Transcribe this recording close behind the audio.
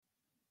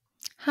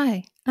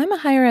Hi, I'm a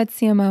higher ed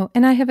CMO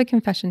and I have a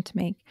confession to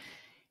make.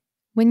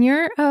 When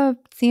you're a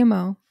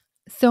CMO,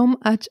 so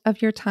much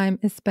of your time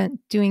is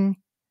spent doing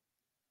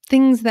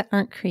things that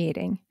aren't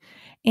creating.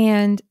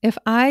 And if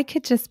I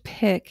could just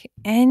pick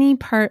any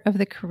part of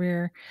the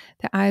career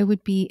that I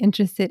would be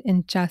interested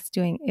in just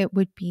doing, it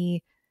would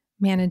be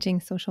managing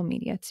social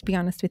media, to be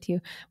honest with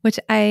you, which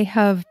I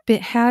have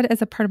had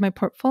as a part of my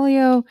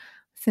portfolio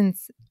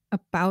since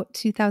about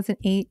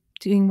 2008,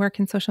 doing work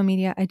in social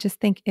media. I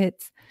just think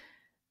it's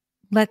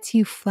lets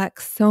you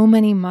flex so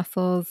many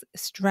muscles,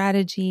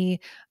 strategy,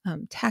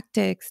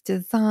 tactics,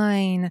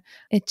 design.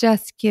 It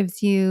just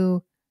gives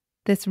you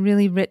this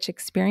really rich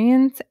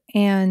experience.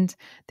 And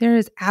there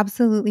is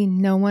absolutely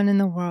no one in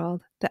the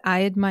world that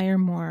I admire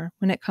more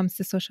when it comes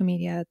to social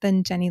media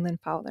than Jenny Lynn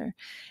Fowler.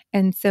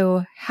 And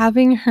so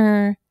having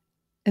her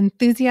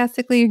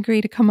enthusiastically agree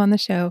to come on the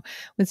show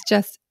was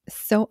just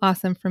so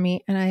awesome for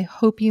me. And I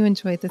hope you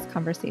enjoyed this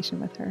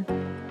conversation with her.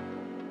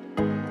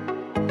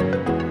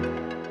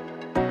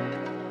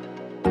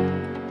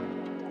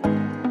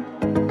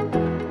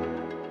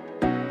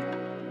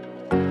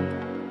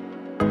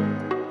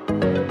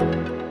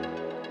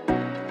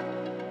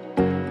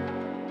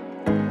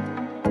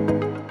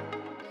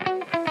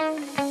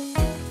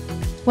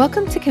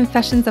 Welcome to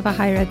Confessions of a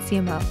Higher Ed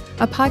CMO,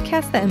 a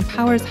podcast that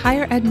empowers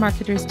higher ed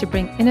marketers to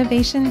bring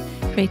innovation,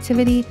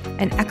 creativity,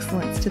 and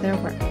excellence to their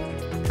work.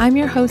 I'm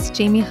your host,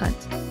 Jaime Hunt.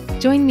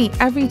 Join me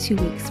every 2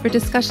 weeks for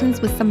discussions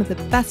with some of the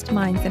best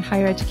minds in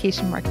higher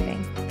education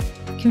marketing.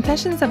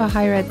 Confessions of a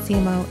Higher Ed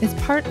CMO is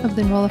part of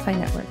the Enrollify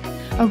Network,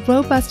 a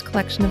robust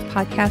collection of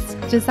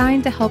podcasts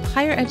designed to help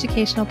higher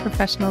educational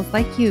professionals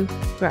like you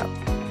grow.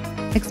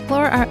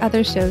 Explore our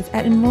other shows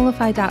at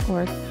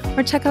enrollify.org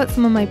or check out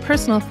some of my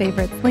personal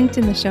favorites linked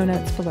in the show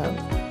notes below.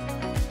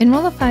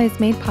 Enrollify is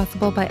made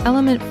possible by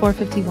Element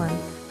 451,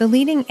 the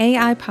leading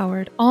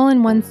AI-powered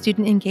all-in-one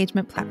student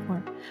engagement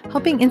platform,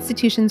 helping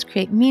institutions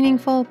create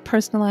meaningful,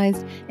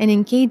 personalized, and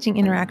engaging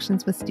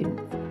interactions with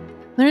students.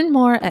 Learn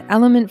more at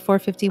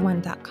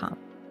element451.com.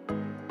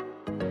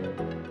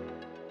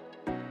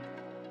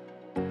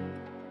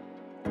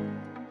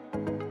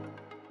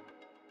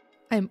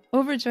 I'm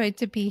overjoyed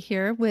to be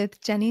here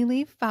with Jenny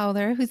Lee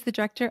Fowler, who's the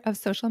Director of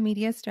Social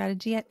Media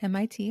Strategy at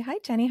MIT. Hi,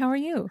 Jenny. How are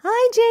you?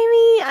 Hi,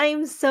 Jamie.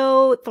 I'm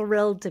so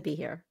thrilled to be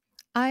here.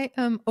 I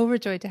am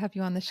overjoyed to have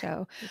you on the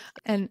show.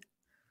 And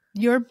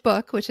your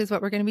book, which is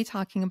what we're going to be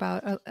talking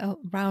about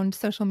around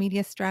social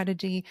media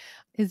strategy,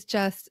 is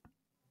just,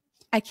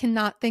 I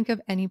cannot think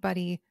of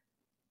anybody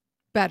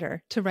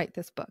better to write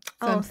this book.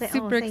 So I'm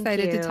super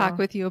excited to talk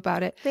with you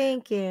about it.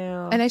 Thank you.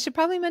 And I should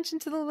probably mention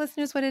to the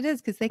listeners what it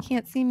is because they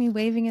can't see me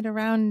waving it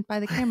around by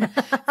the camera.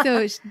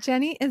 So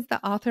Jenny is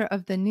the author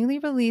of the newly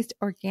released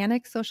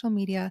Organic Social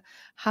Media,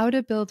 How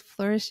to Build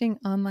Flourishing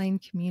Online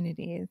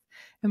Communities.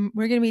 And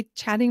we're going to be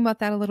chatting about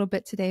that a little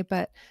bit today.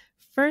 But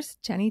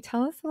first, Jenny,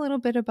 tell us a little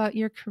bit about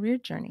your career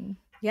journey.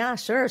 Yeah,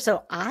 sure.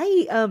 So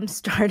I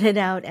started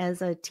out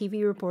as a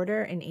TV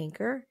reporter and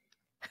anchor.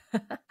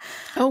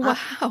 Oh, wow.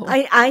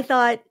 I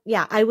thought,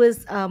 I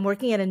was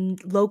working at a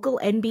local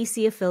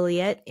NBC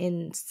affiliate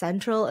in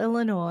central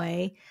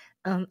Illinois.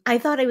 I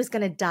thought I was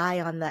going to die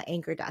on the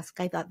anchor desk.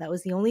 I thought that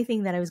was the only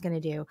thing that I was going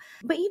to do.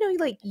 But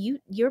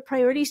your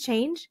priorities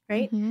change,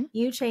 right? Mm-hmm.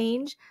 You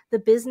change. The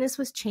business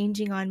was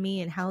changing on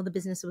me and how the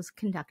business was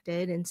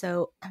conducted. And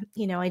so,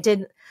 I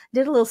did a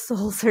little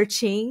soul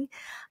searching.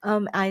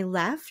 I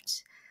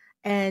left,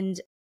 and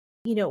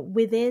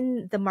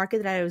within the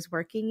market that I was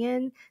working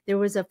in, there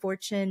was a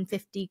Fortune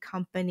 50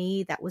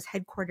 company that was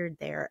headquartered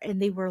there,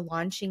 and they were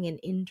launching an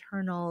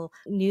internal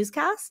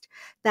newscast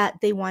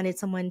that they wanted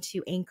someone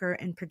to anchor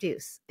and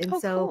produce. And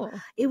Cool.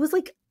 it was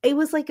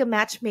like a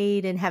match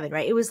made in heaven,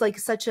 right? It was like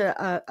such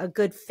a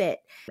good fit.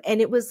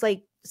 And it was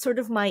like sort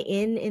of my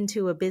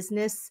into a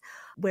business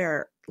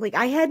where like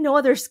I had no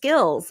other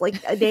skills, like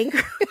an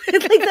anchor,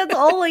 like that's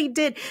all I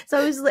did. So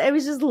I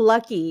was just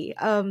lucky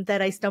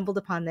that I stumbled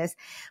upon this.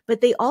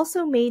 But they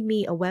also made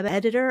me a web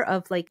editor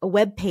of like a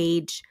web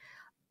page,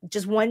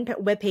 just one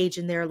web page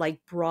in their like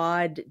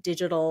broad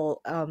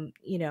digital,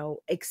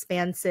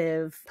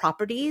 expansive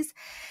properties.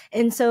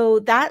 And so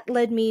that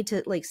led me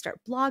to like start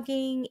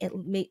blogging. It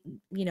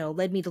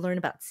led me to learn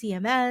about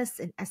CMS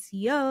and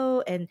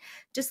SEO and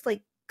just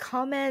like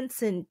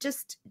comments and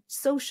just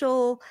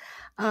social.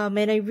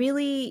 And I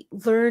really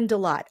learned a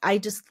lot. I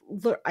just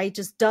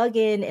dug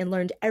in and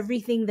learned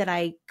everything that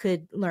I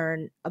could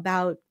learn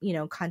about,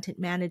 content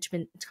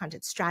management,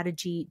 content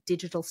strategy,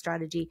 digital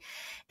strategy.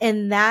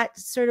 And that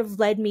sort of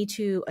led me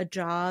to a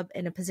job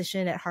and a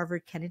position at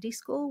Harvard Kennedy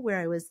School,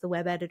 where I was the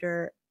web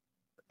editor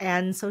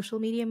and social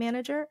media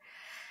manager.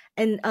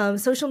 And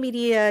social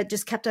media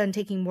just kept on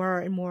taking more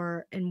and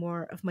more and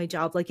more of my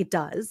job, like it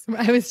does.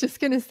 I was just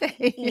going to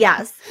say.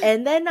 Yes.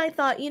 And then I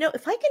thought,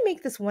 if I can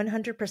make this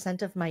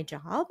 100% of my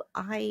job,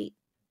 I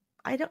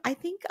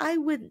think I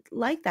would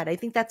like that. I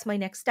think that's my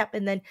next step.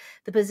 And then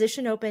the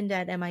position opened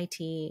at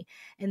MIT,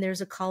 and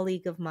there's a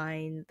colleague of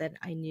mine that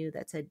I knew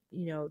that said,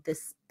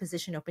 this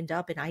position opened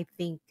up and I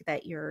think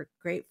that you're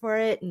great for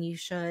it and you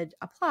should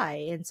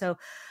apply. And so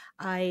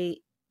I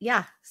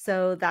yeah,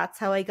 so that's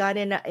how I got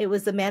in. It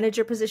was the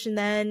manager position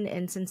then,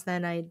 and since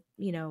then I,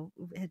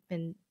 had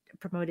been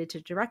promoted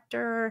to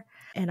director,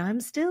 and I'm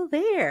still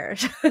there.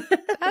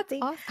 That's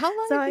awesome. How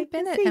long So have you I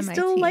been guess at they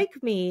still MIT?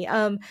 like me.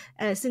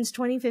 Since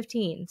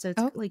 2015, so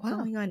it's Oh, like wow.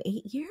 going on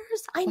 8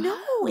 years. I know,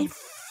 it Wow.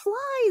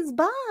 flies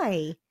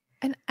by.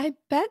 And I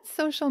bet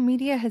social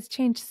media has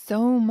changed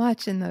so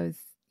much in those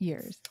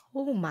years.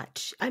 So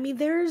much. I mean,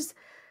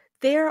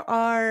 there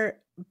are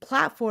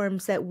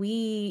platforms that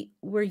we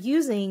were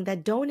using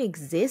that don't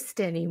exist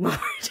anymore.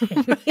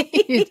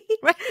 Right.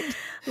 Right.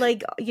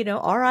 Like,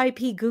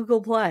 RIP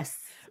Google Plus,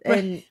 Right.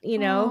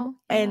 and Oh,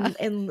 yeah.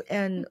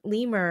 and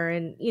Lemur,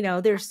 and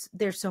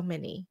there's so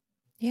many.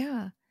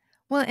 Yeah.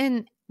 Well,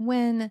 and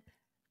when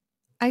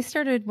I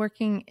started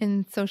working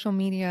in social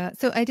media,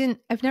 so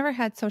I've never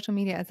had social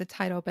media as a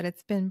title, but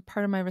it's been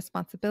part of my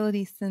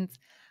responsibility since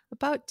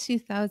about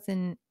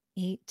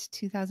 2008,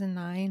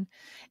 2009.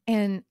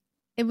 And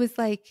it was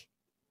like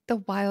the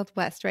Wild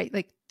West, right?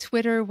 Like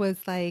Twitter was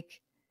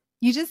like,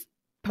 you just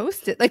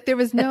post it. Like there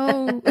was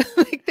no,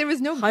 like there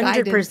was no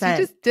guidance. You 100%.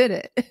 just did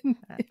it.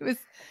 It was,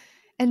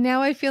 and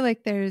now I feel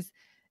like there's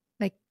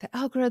like the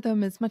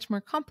algorithm is much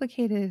more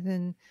complicated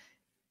and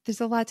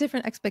there's a lot of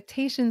different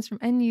expectations from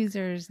end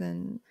users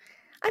and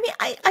I mean,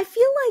 I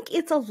feel like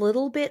it's a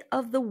little bit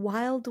of the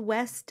Wild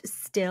West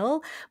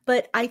still,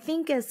 but I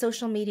think as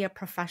social media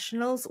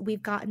professionals,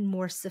 we've gotten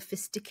more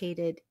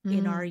sophisticated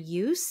in mm, our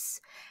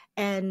use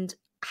and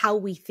how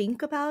we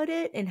think about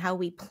it and how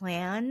we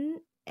plan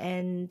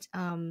and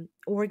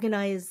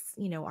organize,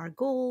 our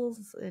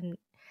goals. And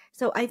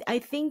so I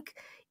think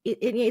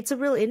it's a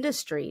real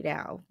industry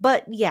now.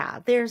 But yeah,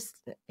 there's,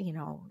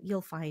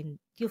 you'll find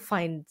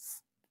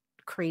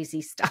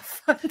crazy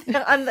stuff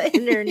on the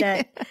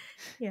internet. yeah.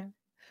 Yeah.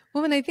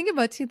 Well, when I think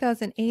about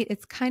 2008,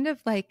 it's kind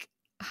of like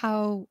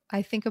how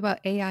I think about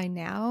AI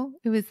now.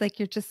 It was like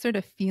you're just sort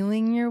of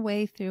feeling your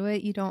way through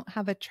it. You don't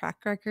have a track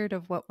record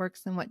of what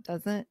works and what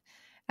doesn't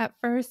at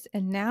first.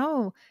 And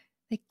now,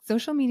 like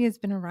social media has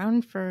been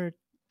around for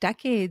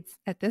decades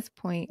at this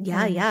point.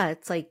 Yeah, And yeah,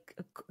 it's like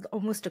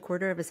almost a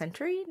quarter of a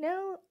century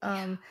now.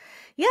 yeah,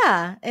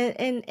 Yeah,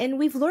 and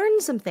we've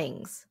learned some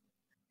things.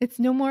 it's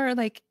no more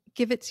like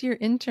give it to your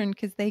intern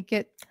because they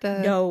get the,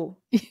 No,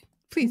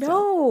 please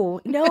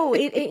don't. no.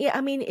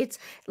 I mean, it's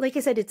like I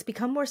said, it's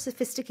become more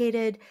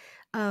sophisticated.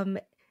 Um,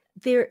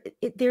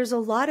 there's a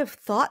lot of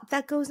thought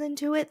that goes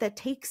into it that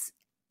takes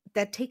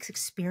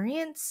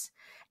experience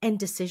and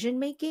decision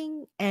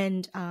making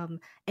and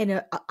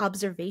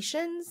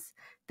observations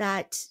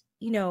that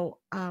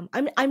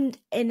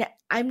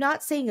I'm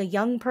not saying a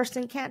young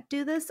person can't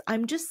do this.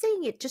 I'm just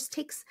saying it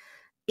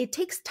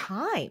takes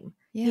time.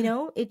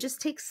 Yeah. It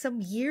just takes some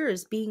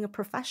years being a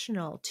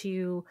professional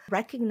to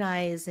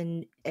recognize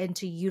and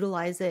to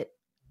utilize it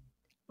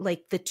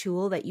like the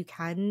tool that you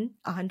can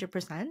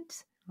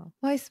 100%.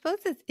 Well, I suppose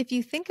it's, if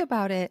you think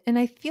about it, and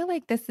I feel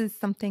like this is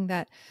something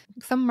that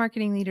some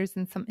marketing leaders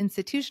and some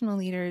institutional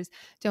leaders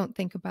don't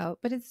think about,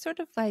 but it's sort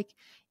of like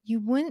you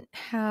wouldn't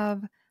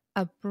have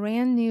a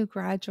brand new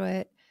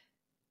graduate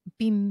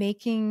be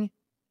making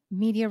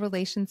media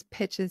relations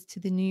pitches to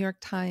the New York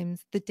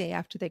Times the day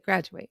after they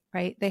graduate,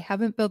 right? They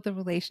haven't built the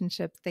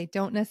relationships. They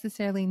don't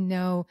necessarily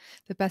know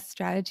the best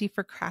strategy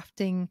for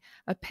crafting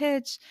a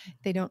pitch.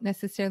 They don't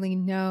necessarily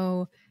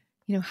know,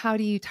 how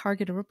do you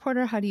target a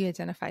reporter? How do you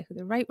identify who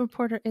the right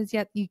reporter is?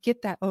 Yet you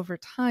get that over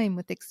time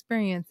with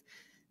experience.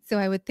 So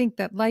I would think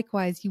that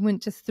likewise, you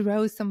wouldn't just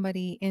throw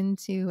somebody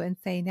into and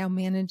say, now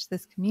manage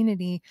this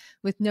community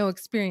with no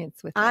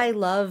experience with it. I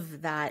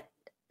love that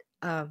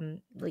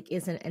like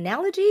is an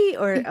analogy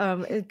or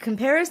a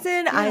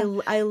comparison. I Yeah.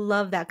 I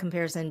love that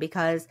comparison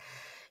because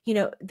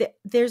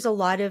there's a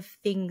lot of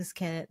things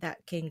that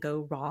can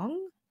go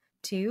wrong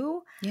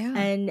too, Yeah.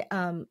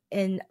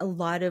 and a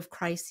lot of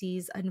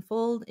crises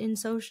unfold in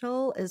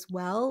social as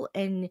well,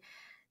 and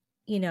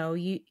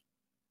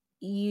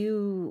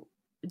you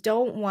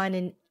don't want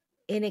an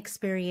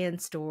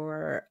inexperienced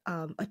or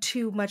a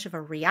too much of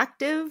a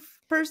reactive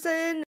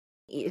person.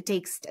 It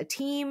takes a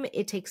team.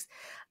 It takes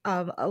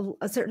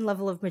a certain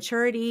level of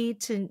maturity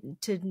to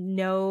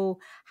know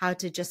how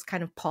to just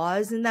kind of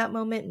pause in that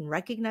moment and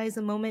recognize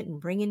a moment and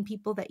bring in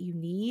people that you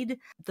need,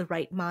 the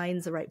right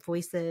minds, the right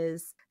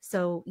voices.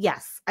 So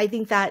yes, I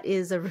think that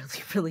is a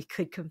really, really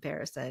good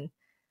comparison.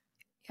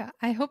 Yeah,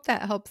 I hope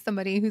that helps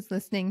somebody who's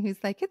listening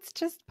who's like, it's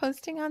just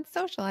posting on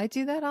social. I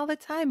do that all the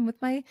time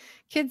with my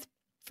kids'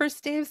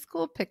 first day of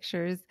school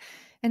pictures.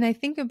 And I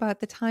think about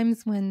the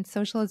times when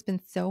social has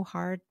been so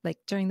hard, like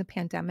during the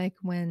pandemic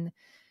when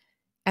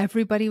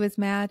everybody was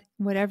mad.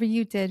 Whatever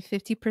you did,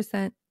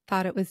 50%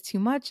 thought it was too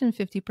much and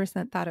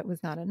 50% thought it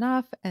was not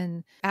enough.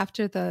 And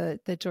after the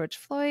George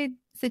Floyd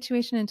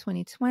situation in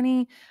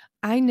 2020,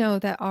 I know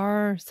that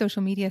our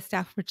social media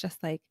staff were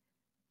just like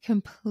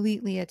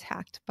completely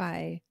attacked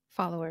by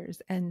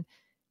followers and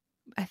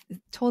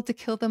told to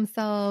kill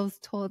themselves,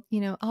 told,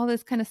 all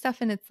this kind of stuff.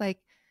 And it's like,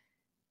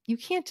 you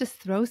can't just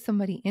throw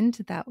somebody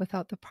into that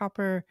without the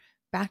proper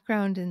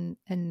background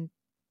and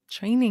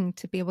training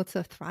to be able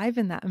to thrive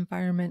in that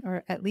environment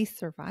or at least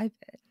survive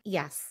it.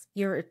 Yes,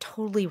 you're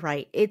totally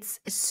right. It's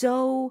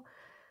so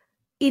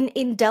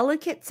in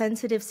delicate,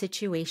 sensitive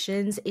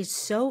situations, it's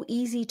so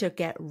easy to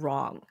get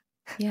wrong.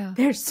 Yeah.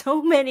 There's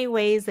so many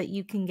ways that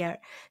you can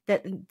get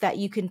that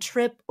you can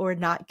trip or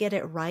not get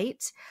it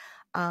right.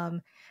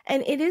 Um,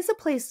 and it is a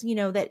place,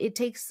 that it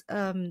takes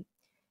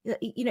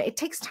it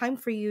takes time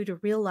for you to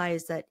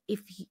realize that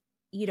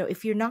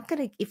if you're not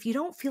gonna if you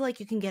don't feel like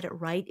you can get it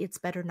right, it's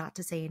better not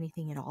to say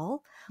anything at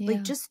all. Like,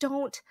 Yeah. just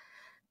don't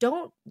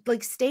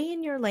like stay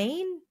in your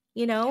lane,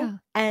 Yeah.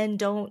 and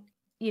don't,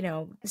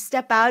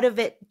 step out of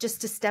it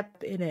just to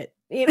step in it.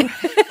 You know?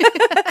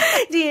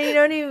 Do you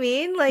know what I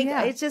mean? Like,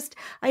 Yeah.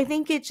 I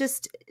think it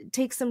just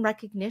takes some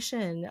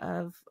recognition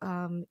of,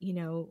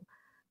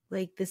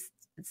 like this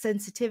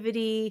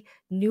sensitivity,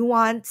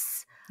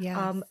 nuance,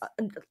 Yes.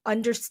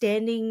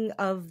 understanding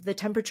of the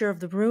temperature of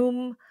the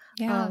room,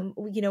 Yeah.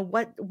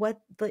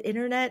 what the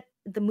internet,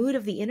 the mood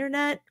of the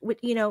internet,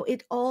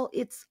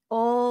 it's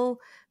all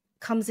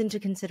comes into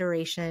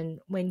consideration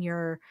when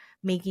you're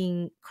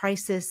making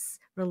crisis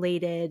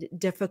related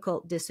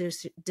difficult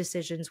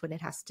decisions when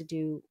it has to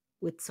do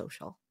with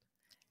social.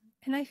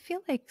 And I feel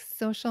like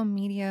social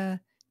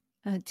media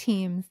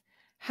teams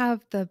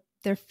have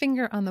their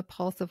finger on the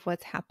pulse of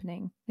what's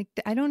happening. Like,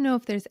 I don't know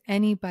if there's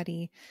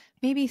anybody,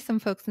 maybe some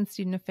folks in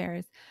student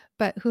affairs,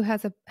 but who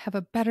have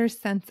a better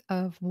sense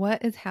of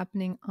what is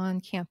happening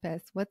on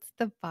campus. What's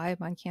the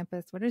vibe on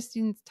campus? What are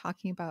students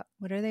talking about?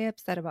 What are they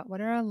upset about? What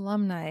are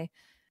alumni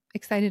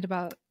excited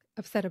about,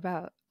 upset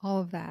about? All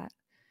of that.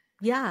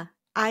 Yeah,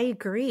 I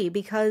agree,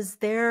 because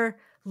they're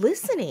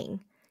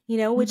listening,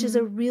 which is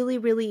a Mm-hmm. really,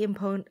 really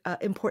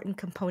important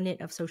component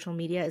of social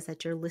media, is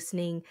that you're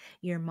listening,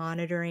 you're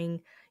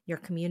monitoring your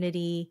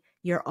community,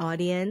 your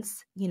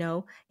audience,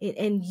 and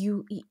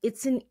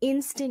it's an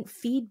instant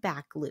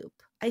feedback loop.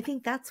 I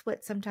think that's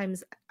what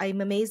sometimes I'm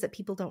amazed that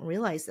people don't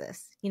realize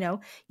this.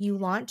 You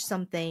launch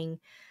something,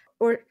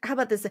 or how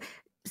about this?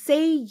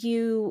 Say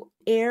you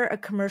air a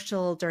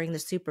commercial during the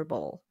Super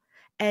Bowl,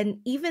 and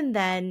even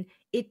then,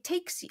 it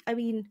takes, I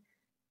mean,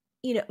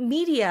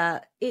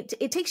 media,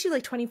 it takes you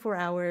like 24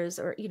 hours,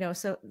 or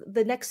so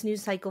the next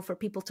news cycle for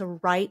people to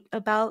write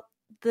about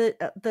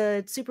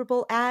the Super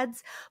Bowl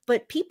ads.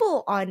 But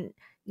people on,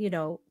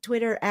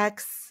 Twitter,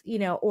 X,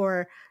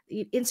 or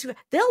Instagram,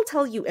 they'll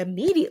tell you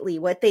immediately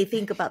what they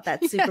think about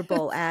that Super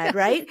Bowl Yes. ad,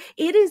 right?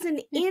 It is an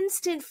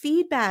instant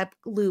feedback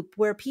loop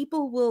where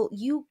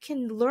you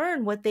can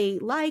learn what they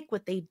like,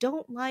 what they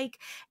don't like,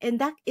 and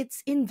that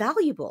it's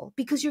invaluable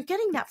because you're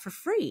getting that for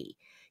free.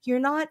 You're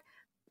not,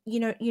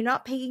 you're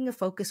not paying a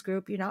focus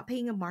group, you're not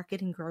paying a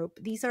marketing group.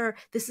 This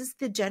is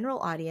the general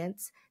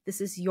audience,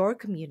 this is your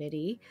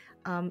community,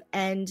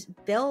 and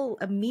they'll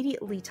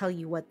immediately tell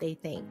you what they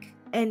think,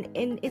 and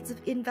it's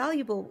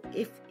invaluable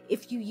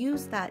if you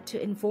use that to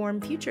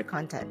inform future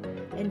content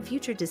and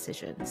future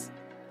decisions.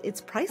 It's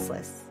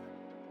priceless.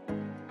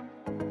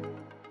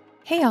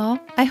 Hey all,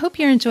 I hope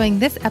you're enjoying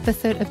this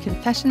episode of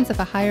Confessions of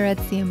a Higher Ed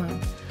CMO.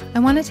 I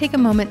want to take a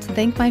moment to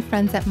thank my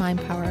friends at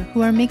MindPower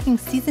who are making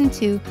Season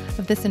 2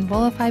 of this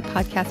Enrollify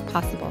podcast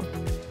possible.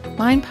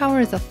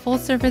 MindPower is a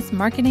full-service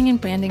marketing and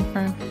branding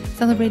firm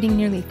celebrating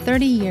nearly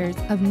 30 years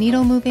of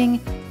needle-moving,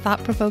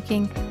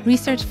 thought-provoking,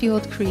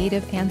 research-fueled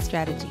creative and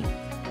strategy.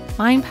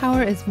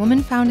 MindPower is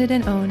woman-founded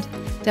and owned,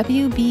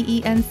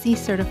 WBENC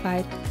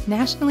certified,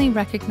 nationally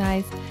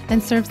recognized,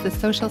 and serves the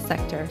social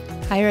sector,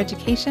 higher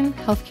education,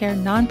 healthcare,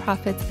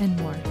 nonprofits, and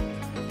more.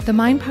 The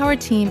MindPower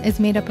team is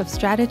made up of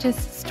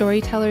strategists,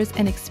 storytellers,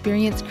 and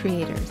experienced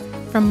creators.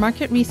 From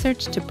market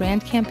research to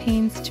brand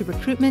campaigns to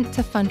recruitment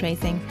to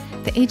fundraising,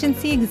 the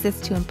agency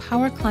exists to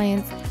empower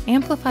clients,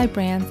 amplify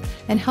brands,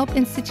 and help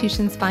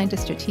institutions find a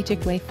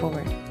strategic way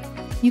forward.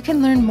 You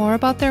can learn more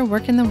about their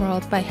work in the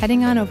world by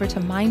heading on over to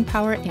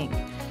MindPower Inc.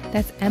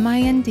 That's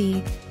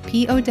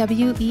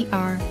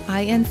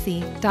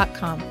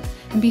MindPowerinc.com.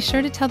 And be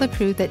sure to tell the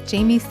crew that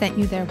Jamie sent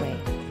you their way.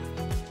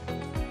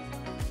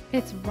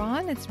 It's raw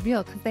and it's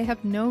real because they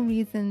have no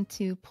reason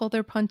to pull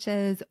their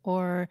punches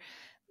or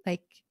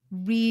like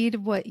read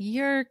what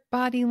your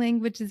body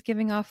language is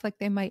giving off like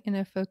they might in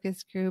a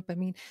focus group. I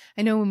mean,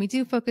 I know when we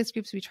do focus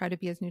groups, we try to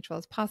be as neutral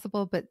as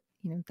possible, but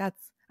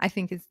that's, I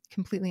think, is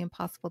completely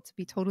impossible to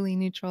be totally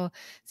neutral.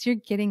 So you're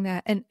getting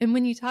that. And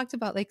when you talked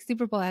about like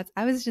Super Bowl ads,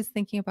 I was just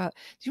thinking about,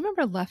 do you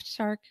remember Left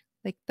Shark?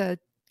 Like the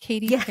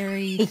Katy Yeah.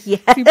 Perry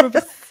Super Bowl?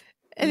 Yes.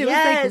 And it was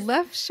Yes. like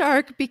Left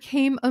Shark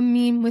became a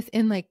meme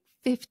within like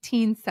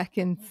 15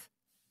 seconds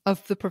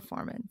of the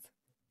performance.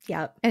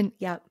 Yep. And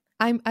yep.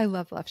 I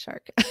love Left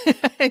Shark.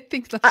 I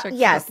think Left Shark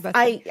yes, the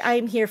best.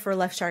 I'm here for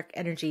Left Shark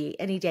energy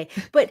any day.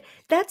 But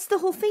that's the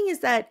whole thing,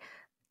 is that,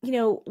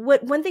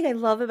 one thing I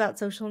love about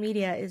social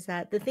media is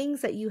that the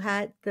things that you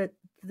had,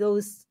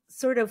 those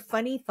sort of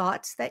funny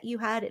thoughts that you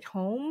had at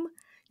home,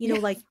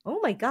 Yes. like,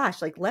 oh my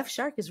gosh, like Left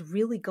Shark is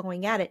really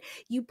going at it.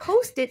 You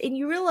post it and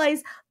you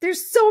realize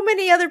there's so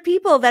many other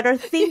people that are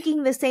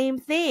thinking the same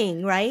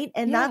thing, right?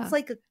 And Yeah.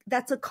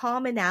 that's a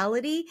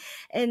commonality.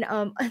 And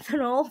then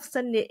all of a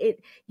sudden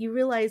you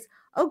realize,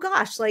 oh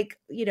gosh, like,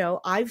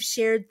 I've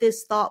shared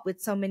this thought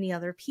with so many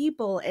other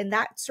people, and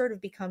that sort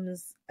of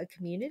becomes a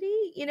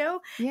community, and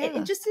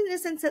Yeah. just in the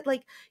sense that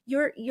like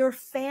your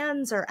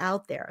fans are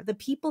out there, the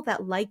people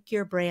that like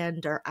your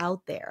brand are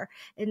out there.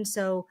 And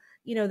so,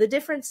 the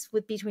difference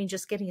between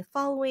just getting a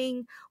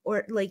following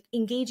or like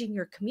engaging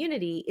your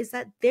community is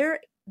that they're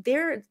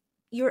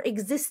your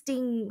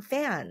existing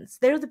fans.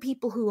 They're the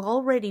people who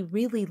already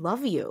really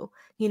love you,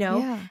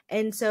 Yeah.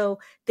 and so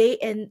they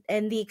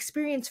and the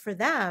experience for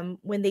them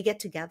when they get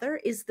together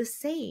is the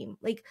same.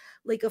 Like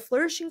a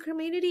flourishing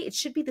community, it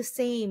should be the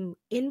same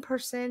in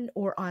person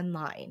or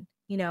online,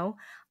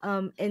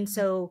 and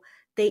so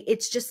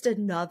it's just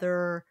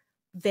another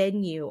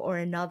venue or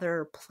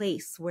another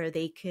place where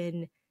they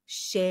can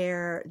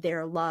share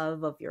their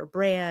love of your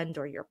brand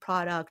or your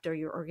product or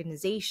your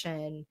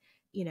organization,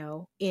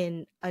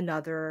 in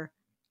another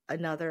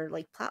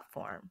like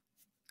platform.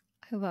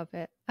 I love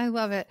it. I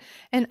love it.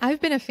 And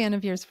I've been a fan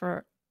of yours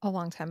for a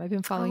long time. I've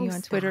been following Oh, you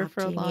on Twitter stop,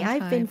 for a Jamie. long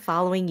I've been time.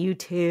 following you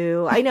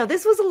too. I know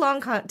this was a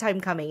long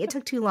time coming. It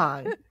took too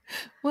long.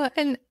 Well,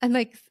 and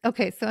like,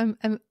 okay, so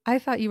I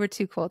thought you were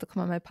too cool to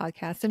come on my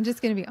podcast. I'm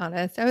just going to be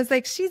honest. I was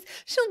like, she'll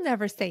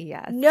never say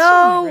yes. She'll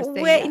never No,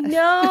 say wait, yes.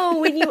 no.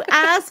 When you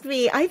asked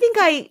me, I think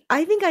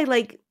I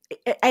like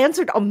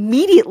answered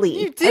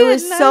immediately. You I did,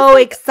 was and I so was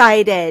like,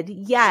 excited.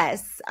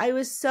 Yes, I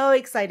was so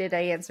excited. I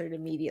answered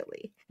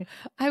immediately.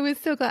 I was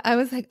so glad. I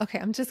was like, okay,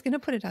 I'm just going to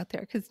put it out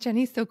there because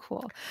Jenny's so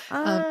cool.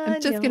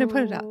 I'm just going to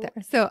put it out No.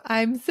 there. So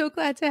I'm so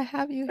glad to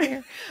have you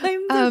here.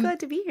 I'm so glad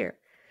to be here.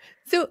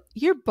 So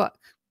your book,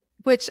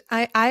 which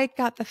I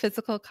got the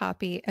physical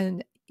copy,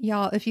 and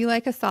y'all, if you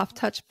like a soft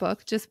touch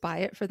book, just buy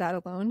it for that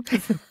alone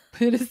because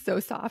it is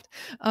so soft.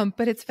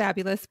 But it's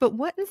fabulous. But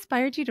what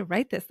inspired you to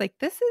write this? Like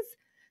this is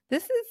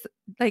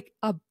like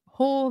a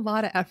whole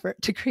lot of effort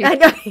to I create.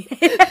 know.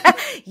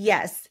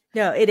 Yes.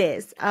 No, it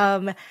is.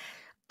 I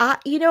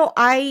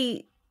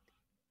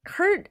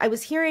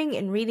was hearing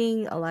and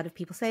reading a lot of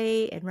people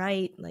say and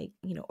write like,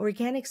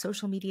 organic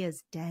social media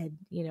is dead,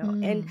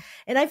 and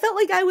Mm, I felt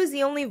like I was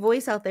the only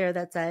voice out there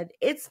that said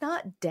it's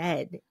not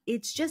dead.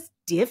 It's just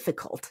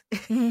difficult.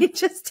 mm, It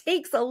just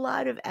takes a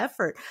lot of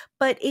effort,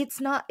 but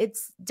it's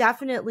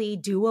definitely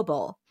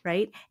doable,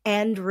 right?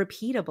 And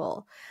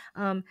repeatable.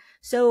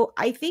 So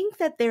I think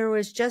that there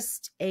was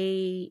just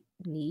a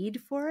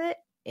need for it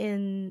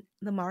in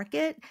the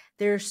market.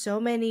 There's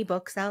so many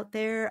books out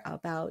there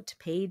about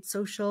paid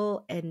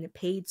social and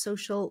paid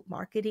social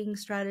marketing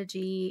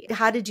strategy,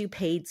 how to do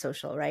paid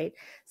social, right?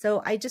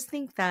 So I just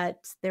think that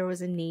there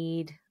was a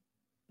need.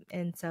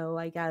 And so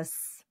I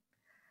guess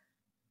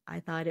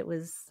I thought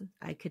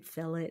I could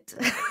fill it.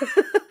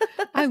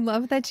 I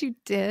love that you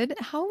did.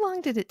 How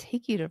long did it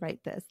take you to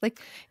write this? Like,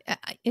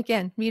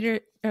 again, reader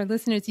or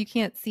listeners, you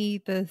can't see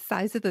the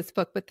size of this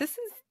book, but this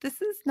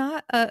is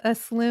not a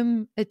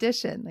slim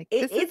edition. Like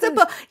this It's is a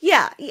book.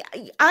 Yeah, yeah.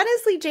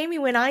 Honestly, Jamie,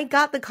 when I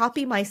got the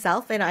copy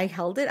myself and I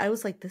held it, I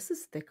was like, this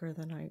is thicker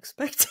than I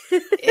expected.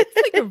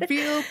 it's like a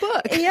real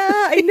book. Yeah,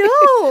 I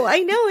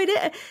know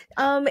it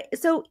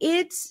is. So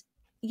it's,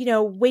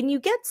 when you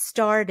get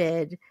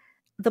started,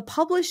 the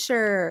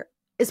publisher,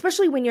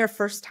 especially when you're a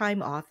first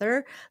time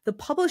author, the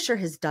publisher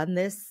has done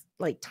this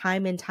like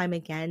time and time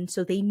again.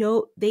 So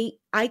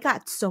I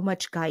got so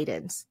much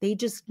guidance. They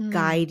just Mm,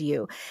 guide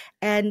you.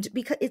 And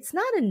because it's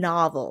not a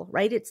novel,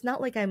 right? It's not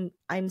like I'm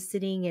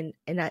sitting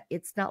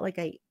it's not like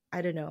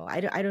I don't know.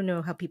 I don't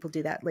know how people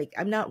do that. Like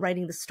I'm not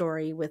writing the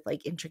story with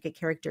like intricate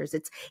characters.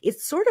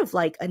 It's sort of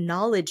like a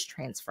knowledge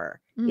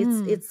transfer.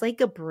 mm, It's like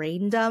a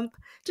brain dump,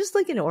 just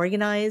like an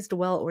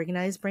well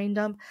organized brain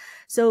dump.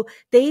 So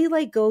they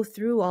like go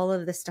through all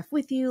of this stuff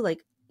with you,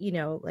 like,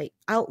 like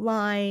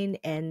outline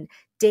and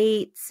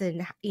dates,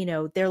 and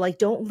they're like,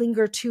 don't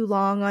linger too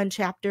long on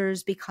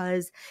chapters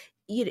because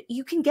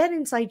you can get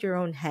inside your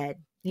own head,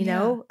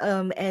 yeah.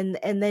 and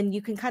then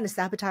you can kind of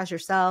sabotage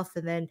yourself,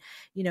 and then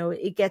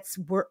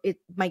it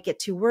might get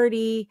too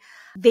wordy.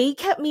 They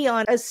kept me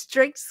on a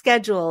strict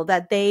schedule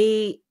that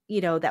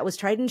that was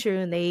tried and true,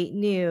 and they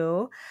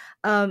knew,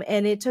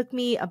 and it took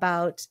me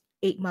about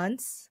 8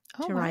 months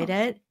Oh to write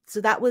wow. it.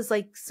 So that was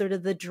like sort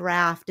of the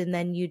draft, and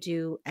then you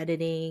do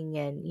editing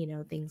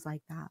and things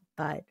like that.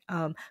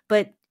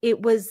 But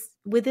it was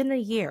within a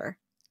year.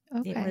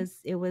 Okay.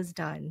 It was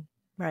done.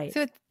 Right.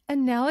 So it's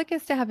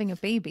analogous to having a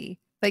baby.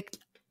 Like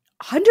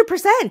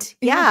 100%.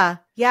 yeah.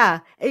 Yeah.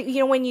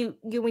 Yeah. When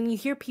you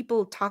hear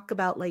people talk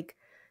about like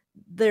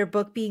their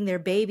book being their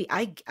baby,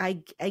 I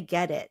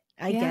get it.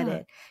 I get Yeah.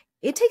 it.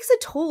 It takes a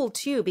toll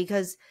too,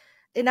 because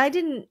and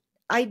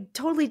I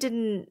totally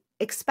didn't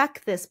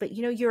expect this, but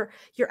you're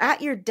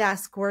at your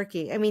desk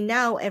working. I mean,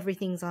 now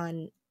everything's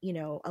on,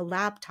 a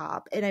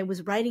laptop, and I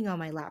was writing on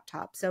my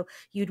laptop. So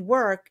you'd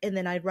work and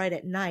then I'd write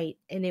at night,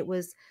 and it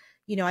was,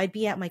 I'd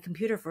be at my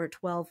computer for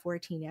 12,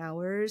 14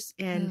 hours,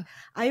 and Ugh.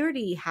 I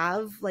already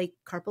have like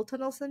carpal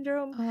tunnel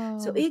syndrome.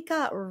 So Oh. it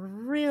got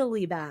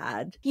really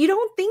bad. You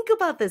don't think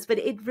about this, but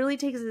it really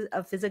takes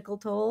a physical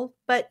toll.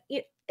 But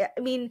I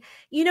mean,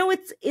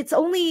 it's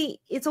only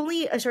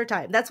a short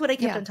time. That's what I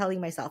kept Yeah. on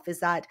telling myself, is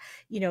that,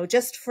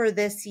 just for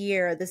this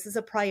year, this is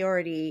a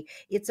priority.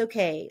 It's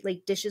okay.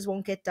 Like, dishes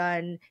won't get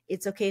done.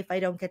 It's okay if I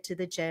don't get to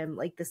the gym.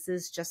 Like, this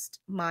is just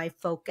my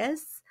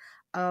focus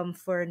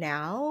for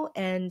now.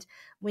 And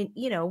when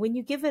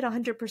you give it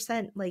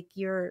 100%, like,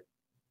 you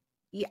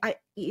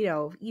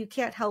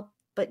can't help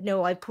but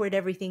know I poured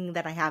everything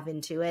that I have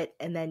into it,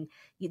 and then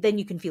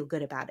you can feel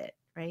good about it,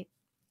 right?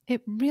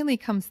 It really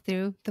comes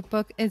through. The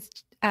book is,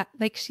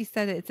 like she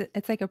said,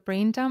 it's like a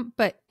brain dump,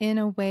 but in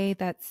a way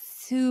that's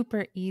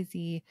super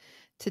easy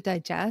to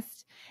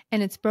digest.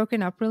 And it's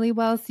broken up really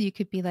well. So you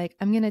could be like,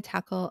 I'm going to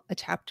tackle a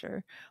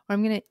chapter, or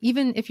I'm going to,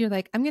 even if you're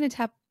like, I'm going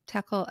to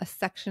tackle a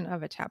section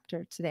of a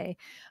chapter today.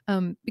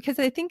 Because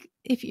I think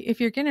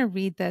if you're going to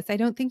read this, I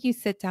don't think you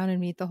sit down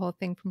and read the whole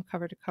thing from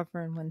cover to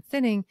cover in one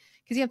sitting,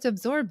 because you have to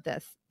absorb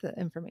the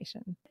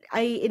information.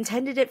 I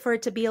intended it for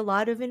it to be a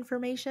lot of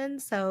information.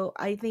 So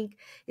I think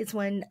it's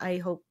one I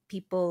hope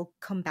people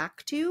come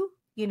back to,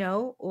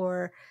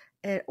 or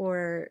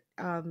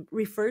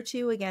refer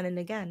to again and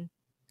again.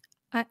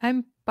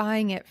 I'm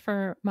buying it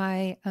for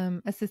my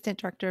assistant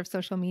director of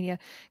social media,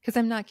 because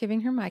I'm not giving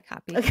her my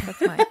copy. Okay.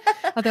 That's mine.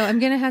 Although I'm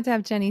going to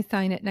have Jenny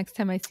sign it next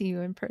time I see you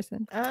in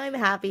person. I'm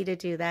happy to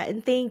do that.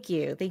 And thank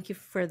you. Thank you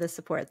for the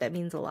support. That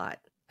means a lot.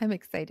 I'm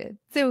excited.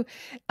 So,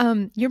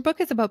 your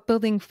book is about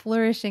building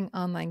flourishing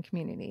online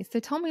communities. So,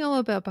 tell me a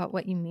little bit about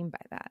what you mean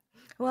by that.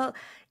 Well,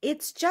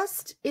 it's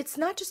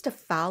not just a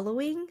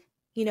following,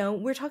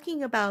 we're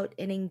talking about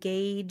an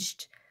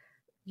engaged,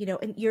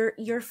 and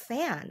your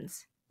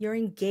fans, your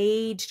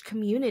engaged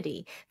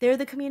community. They're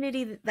the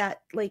community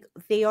that, like,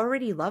 they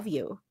already love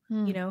you.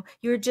 Hmm.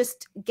 You're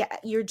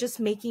just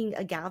making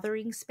a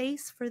gathering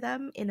space for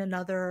them in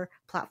another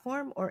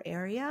platform or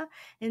area.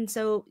 And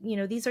so,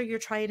 these are your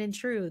tried and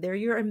true. They're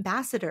your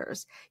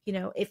ambassadors.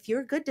 If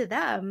you're good to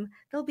them,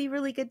 they'll be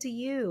really good to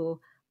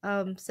you.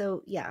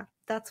 So yeah,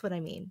 that's what I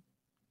mean.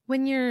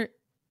 When you're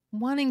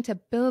wanting to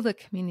build a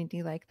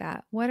community like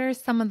that, what are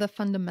some of the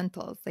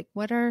fundamentals? Like,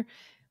 what are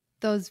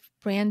those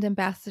brand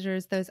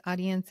ambassadors, those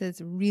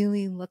audiences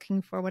really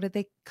looking for? What do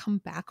they come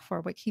back for?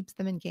 What keeps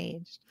them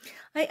engaged?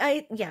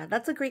 Yeah,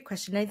 that's a great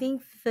question. I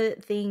think the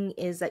thing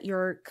is that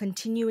you're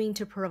continuing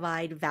to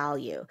provide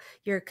value.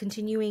 You're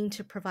continuing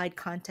to provide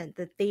content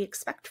that they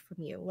expect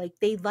from you. Like,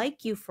 they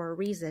like you for a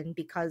reason,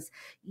 because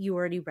you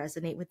already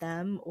resonate with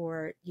them,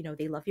 or,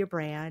 they love your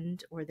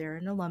brand, or they're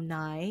an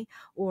alumni,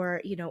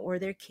 or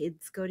their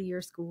kids go to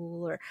your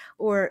school,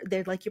 or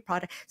they're like your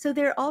product. So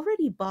they're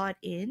already bought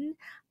in.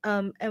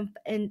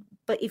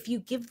 But if you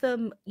give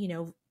them,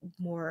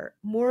 more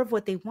of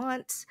what they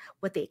want,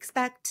 what they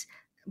expect,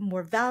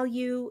 more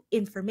value,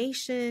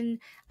 information,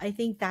 I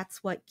think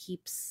that's what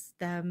keeps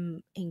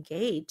them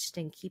engaged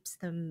and keeps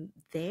them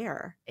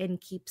there,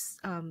 and keeps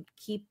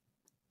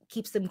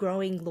them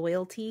growing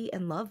loyalty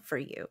and love for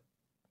you.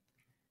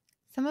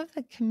 Some of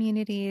the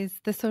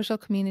communities, the social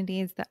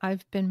communities that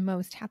I've been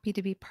most happy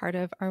to be part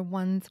of, are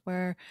ones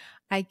where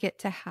I get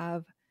to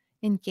have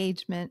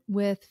engagement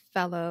with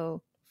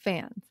fellow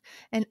fans.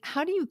 And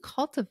how do you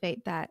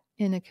cultivate that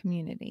in a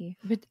community,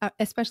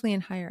 especially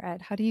in higher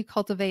ed? How do you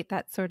cultivate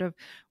that sort of,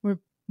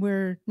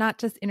 we're not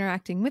just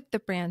interacting with the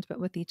brand, but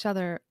with each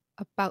other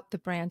about the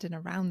brand and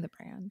around the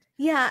brand?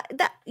 Yeah,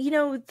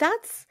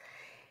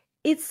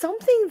 it's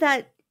something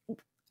that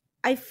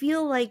I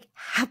feel like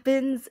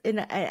happens, and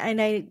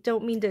I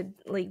don't mean to,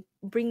 like,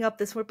 bring up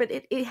this word, but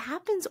it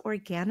happens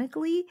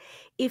organically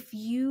if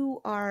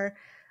you are,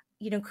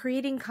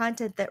 creating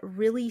content that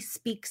really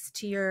speaks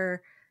to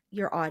your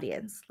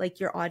audience,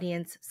 like your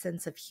audience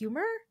sense of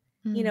humor,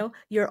 Mm.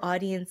 your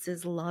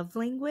audience's love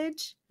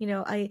language.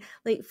 I,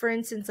 like, for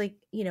instance, like,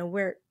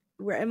 we're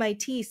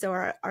MIT, so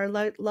our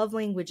love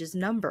language is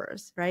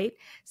numbers, right?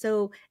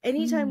 So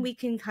anytime Mm. we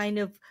can kind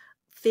of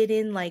fit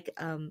in, like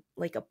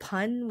a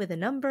pun with a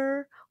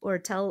number, or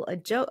tell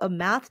a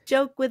math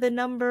joke with a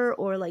number,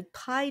 or like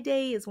Pi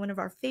Day is one of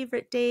our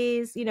favorite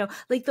days,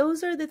 like,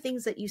 those are the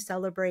things that you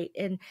celebrate,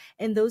 and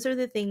those are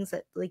the things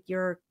that, like,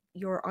 your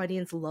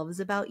audience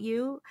loves about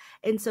you.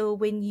 And so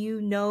when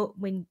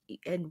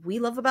and we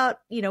love about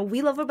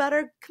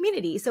our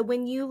community. So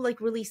when you,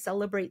 like, really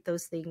celebrate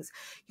those things,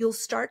 you'll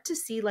start to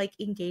see, like,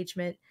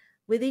 engagement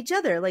with each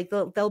other. Like,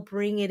 they'll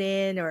bring it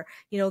in, or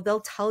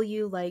they'll tell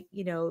you, like,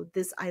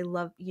 this, I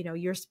love,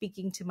 you're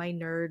speaking to my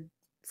nerd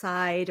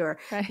side, or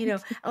Right.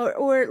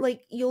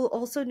 like, you'll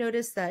also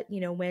notice that,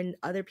 when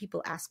other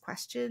people ask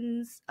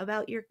questions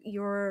about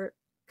your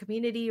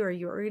community or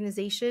your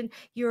organization,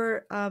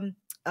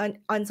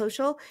 on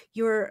social,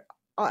 your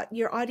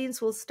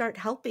audience will start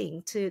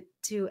helping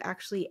to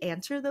actually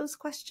answer those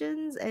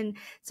questions. And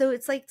so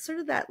it's like sort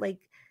of that,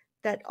 like,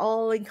 that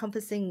all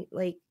encompassing,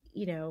 like,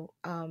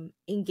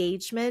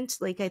 engagement.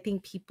 Like, I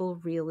think people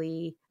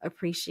really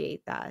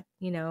appreciate that,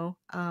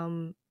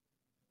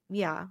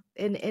 yeah.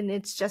 And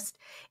it's just,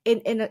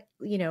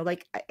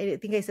 like, I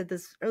think I said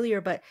this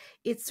earlier, but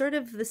it's sort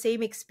of the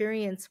same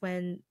experience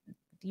when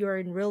you're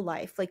in real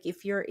life. Like,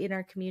 if you're in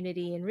our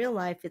community in real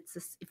life, it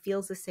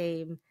feels the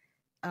same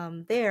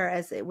there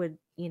as it would,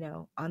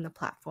 on the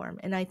platform.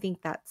 And I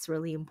think that's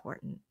really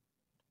important.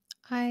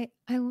 I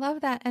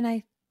love that. And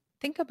I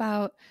think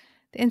about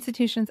the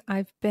institutions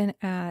I've been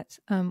at.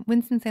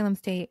 Winston-Salem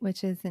State,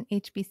 which is an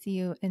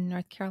HBCU in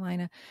North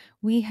Carolina,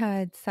 we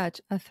had such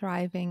a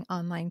thriving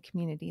online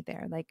community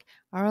there. Like,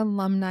 our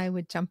alumni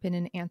would jump in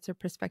and answer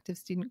prospective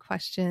student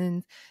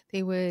questions.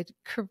 They would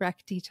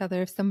correct each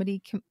other. If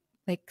somebody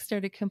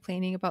started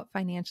complaining about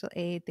financial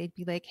aid, they'd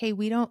be like, "Hey,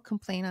 we don't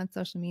complain on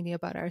social media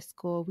about our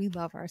school. We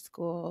love our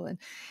school." And,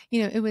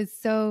 it was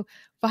so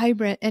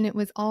vibrant, and it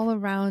was all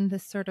around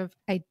this sort of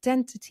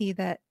identity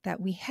that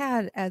we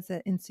had as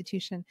an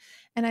institution.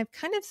 And I've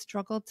kind of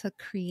struggled to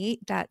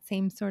create that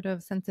same sort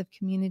of sense of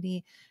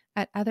community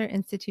at other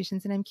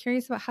institutions. And I'm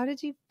curious about, how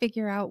did you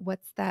figure out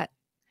what's that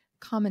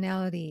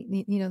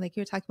commonality? Like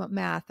you were talking about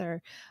math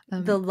or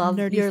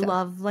nerdy Your stuff.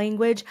 love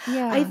language.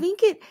 Yeah. I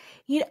think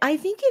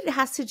it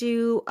has to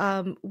do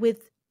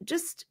with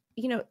just,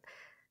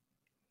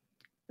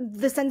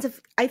 the sense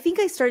of, I think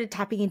I started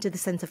tapping into the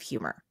sense of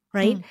humor,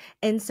 right?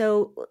 And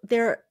so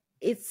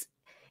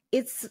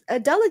it's a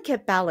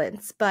delicate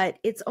balance, but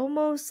it's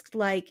almost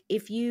like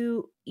if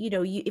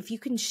if you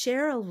can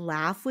share a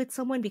laugh with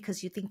someone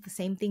because you think the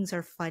same things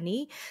are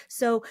funny.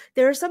 So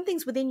there are some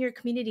things within your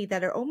community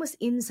that are almost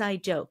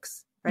inside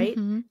jokes, right?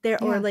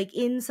 Or like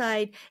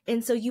inside.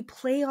 And so you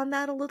play on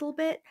that a little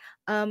bit.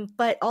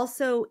 But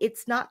also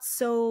it's not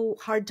so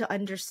hard to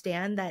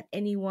understand that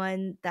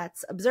anyone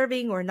that's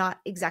observing or not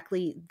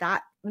exactly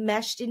that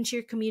meshed into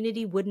your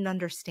community wouldn't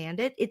understand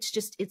it.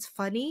 It's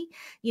funny,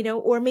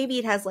 or maybe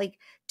it has like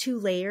two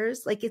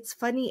layers. Like, it's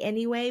funny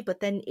anyway,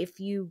 but then if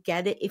you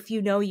get it, if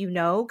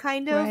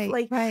kind of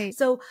right.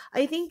 So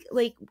I think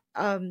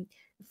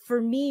for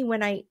me,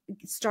 when I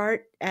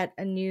start at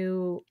a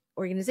new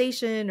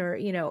organization, or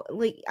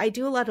like, I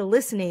do a lot of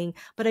listening,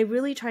 but I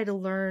really try to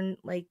learn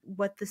like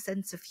what the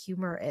sense of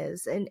humor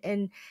is. And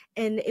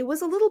it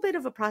was a little bit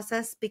of a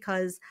process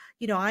because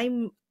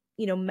I'm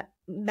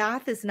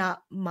math is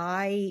not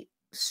my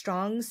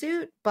strong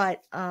suit,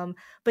 but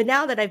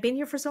now that I've been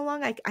here for so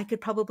long, I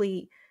could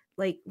probably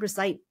like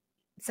recite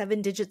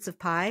 7 digits of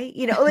pi,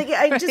 like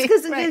I just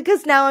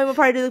because now I'm a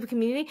part of the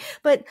community.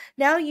 But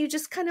now you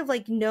just kind of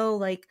like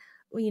like,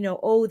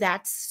 oh,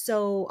 that's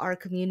so our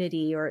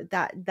community, or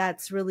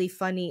that's really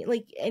funny.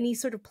 Like, any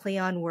sort of play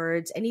on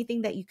words,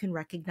 anything that you can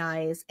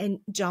recognize and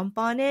jump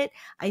on it,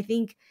 I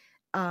think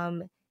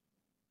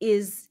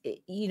is,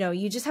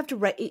 you just have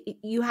to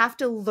you have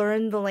to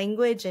learn the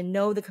language and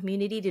know the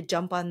community to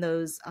jump on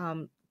those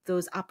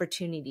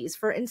opportunities.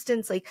 For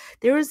instance, like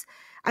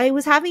I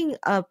was having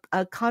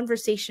a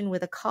conversation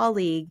with a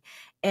colleague,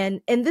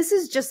 and this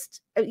is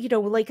just,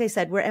 like I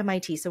said, we're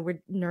MIT, so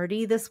we're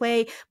nerdy this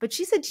way. But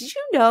she said, did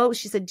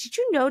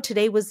you know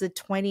today was the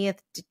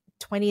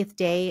 20th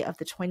day of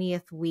the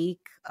 20th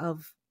week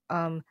of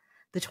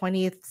the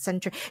 20th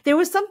century? There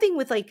was something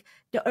with like,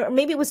 or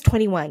maybe it was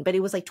 21, but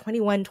it was like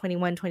 21,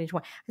 21,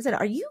 2021. I said,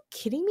 are you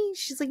kidding me?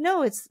 She's like,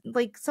 no, it's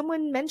like,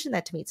 someone mentioned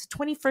that to me. It's the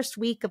 21st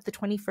week of the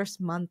 21st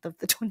month of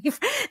the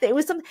 21st. It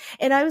was something.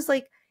 And I was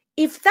like,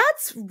 if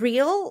that's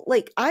real,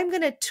 like, I'm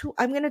going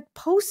to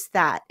post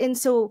that. And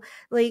so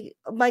like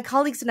my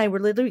colleagues and I were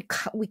literally,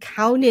 we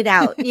counted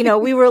out,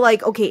 we were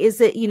like, okay,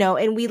 is it,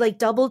 and we like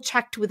double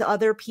checked with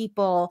other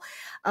people.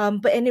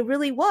 And it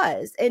really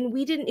was. And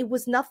it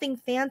was nothing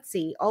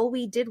fancy. All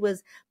we did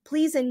was,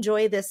 please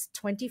enjoy this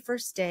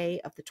 21st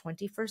day of the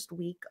 21st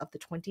week of the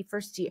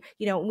 21st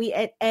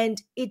year, and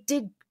it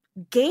did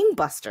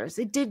gangbusters.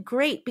 It did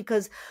great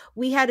because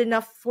we had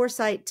enough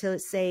foresight to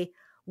say,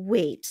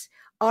 wait,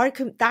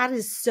 that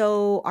is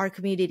so our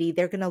community.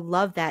 They're going to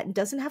love that. It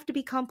doesn't have to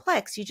be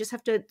complex. You just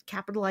have to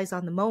capitalize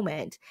on the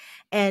moment.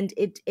 And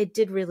it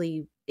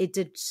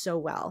did so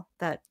well,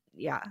 that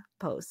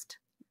post.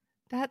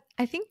 That,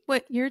 I think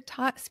what you're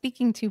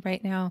speaking to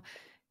right now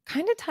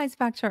kind of ties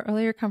back to our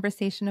earlier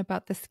conversation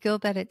about the skill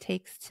that it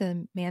takes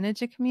to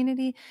manage a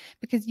community,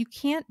 because you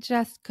can't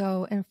just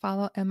go and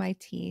follow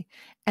MIT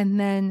and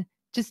then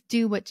just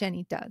do what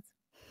Jenny does.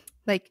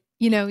 Like,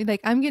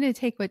 I'm going to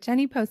take what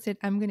Jenny posted,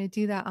 I'm going to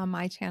do that on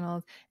my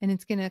channels, and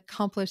it's going to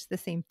accomplish the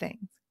same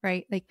things,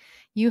 right? Like,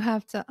 you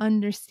have to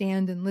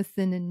understand and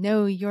listen and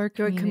know your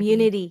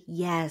community.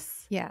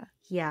 Yes. Yeah.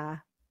 Yeah.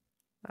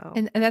 Oh.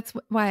 And that's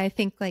why I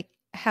think like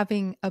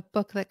having a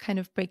book that kind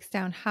of breaks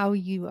down how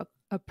you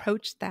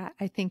approach that,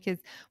 I think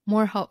is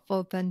more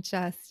helpful than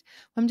just,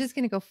 I'm just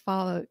going to go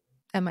follow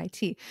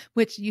MIT,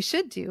 which you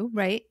should do,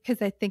 right? Because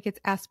I think it's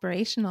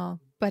aspirational,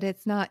 but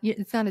it's not a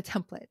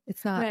template.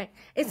 It's not. Right.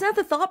 It's not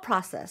the thought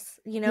process,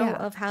 Yeah.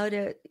 of how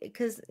to,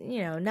 because,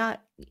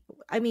 not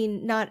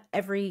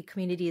every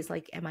community is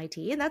like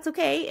MIT, and that's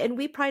okay. And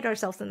we pride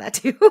ourselves in that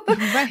too.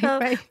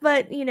 Right.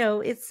 But,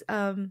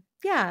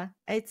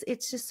 it's,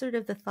 it's just sort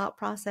of the thought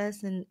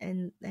process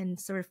and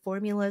sort of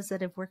formulas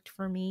that have worked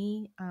for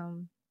me.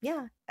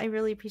 I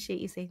really appreciate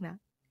you saying that.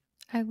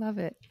 I love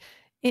it.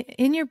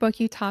 In your book,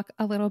 you talk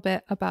a little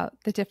bit about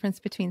the difference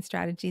between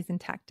strategies and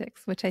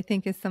tactics, which I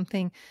think is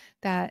something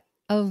that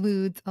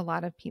eludes a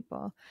lot of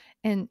people.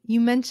 And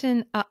you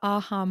mentioned a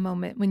aha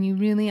moment when you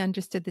really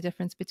understood the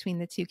difference between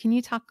the two. Can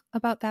you talk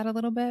about that a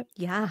little bit?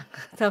 Yeah.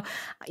 So,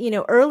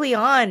 early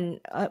on,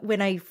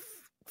 when I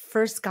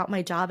first got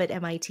my job at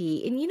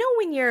MIT, and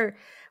when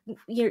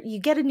you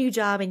get a new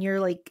job and you're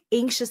like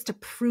anxious to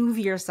prove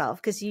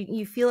yourself because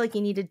you feel like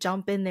you need to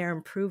jump in there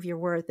and prove your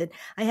worth. And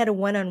I had a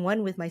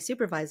one-on-one with my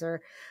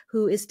supervisor,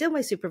 who is still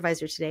my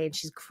supervisor today, and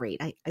she's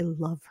great. I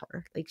love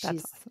her. Like, That's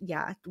she's, awesome.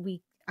 yeah,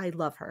 I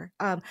love her.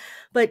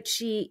 But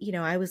she,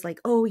 I was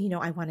like, oh,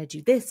 I want to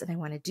do this and I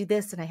want to do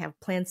this and I have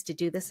plans to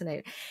do this.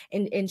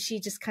 And she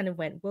just kind of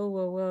went, whoa,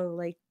 whoa, whoa.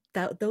 Like,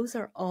 those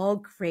are all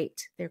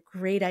great. They're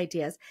great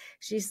ideas.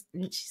 She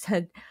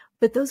said,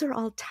 but those are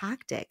all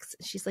tactics.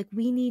 She's like,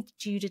 we need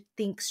you to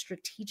think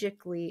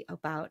strategically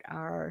about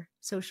our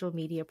social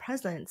media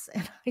presence.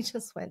 And I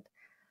just went,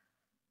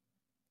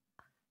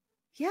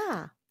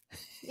 yeah,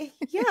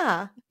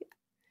 yeah,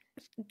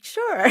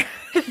 sure.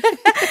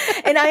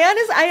 And I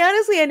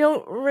honestly, I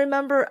don't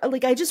remember,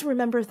 like, I just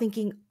remember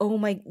thinking, oh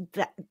my,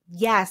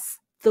 yes,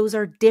 those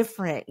are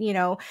different,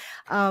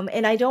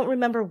 and I don't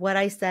remember what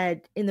I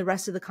said in the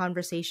rest of the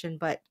conversation,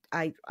 but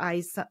I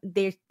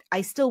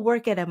still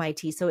work at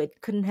MIT, so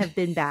it couldn't have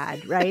been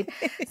bad, right?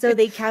 So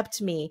they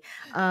kept me.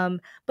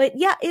 But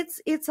yeah,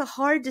 it's a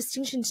hard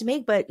distinction to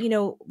make, but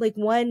like,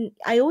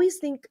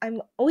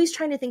 I'm always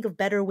trying to think of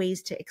better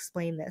ways to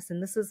explain this.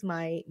 And this is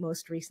my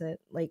most recent,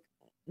 like,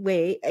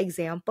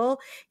 example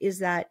is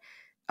that,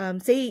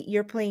 say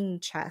you're playing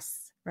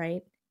chess,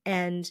 right?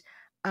 And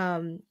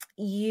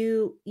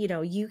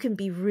you can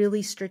be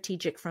really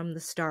strategic from the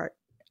start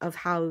of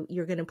how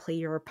you're going to play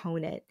your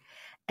opponent,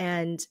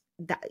 and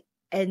that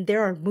and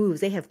there are moves.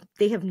 They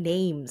have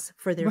names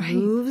for their Right.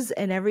 moves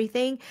and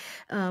everything.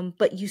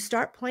 But you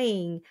start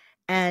playing,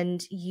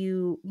 and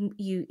you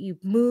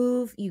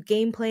move, you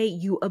gameplay,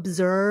 you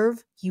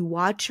observe, you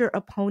watch your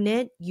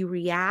opponent, you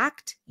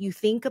react, you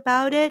think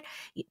about it.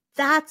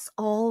 That's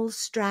all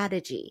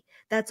strategy.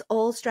 That's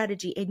all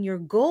strategy. And your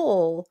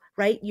goal,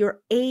 right?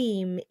 Your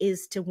aim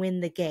is to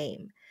win the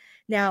game.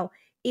 Now,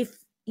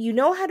 if you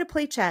know how to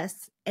play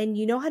chess and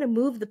you know how to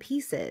move the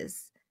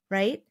pieces,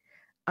 right?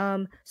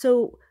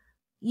 So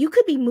you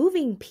could be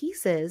moving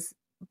pieces,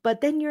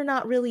 but then you're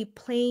not really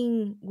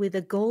playing with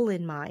a goal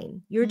in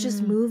mind. You're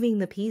just Mm. moving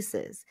the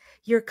pieces.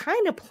 You're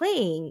kind of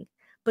playing,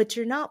 but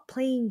you're not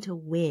playing to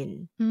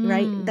win,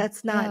 right? Mm.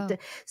 That's not Yeah.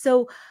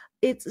 so.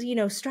 It's,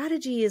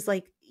 strategy is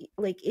like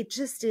it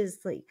just is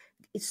like,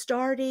 it's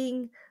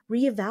starting,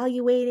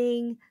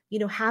 reevaluating,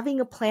 having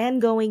a plan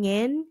going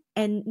in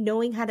and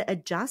knowing how to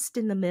adjust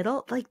in the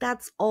middle. Like,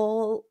 that's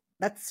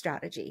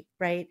strategy,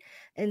 right?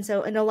 And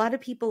a lot of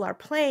people are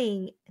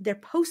playing, they're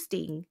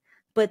posting,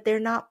 but they're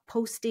not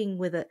posting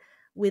with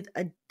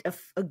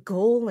a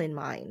goal in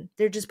mind.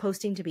 They're just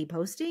posting to be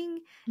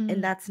posting, and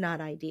Mm. that's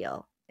not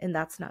ideal, and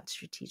that's not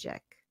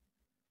strategic.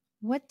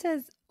 What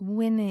does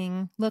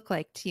winning look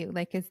like to you?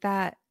 Like, is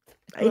that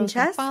In growth in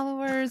chess,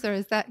 followers, or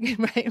is that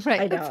right?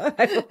 Right. I know.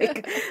 I'm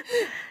like,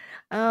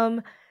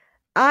 um,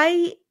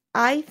 I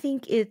I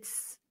think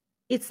it's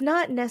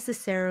not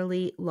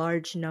necessarily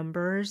large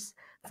numbers.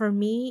 For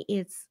me,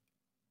 it's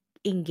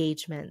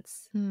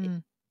engagements. Hmm.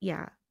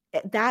 Yeah.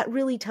 That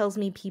really tells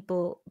me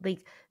people,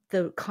 like,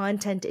 the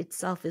content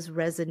itself is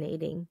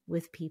resonating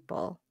with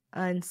people.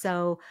 And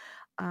so,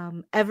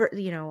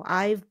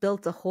 I've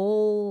built a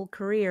whole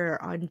career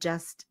on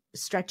just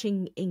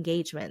stretching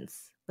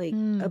engagements, like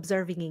Mm.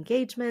 observing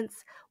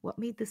engagements. What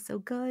made this so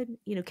good?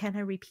 Can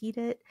I repeat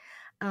it?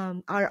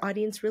 Our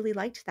audience really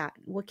liked that.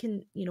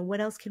 What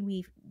else can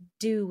we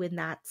do in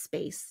that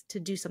space to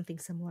do something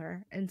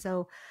similar? And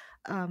so,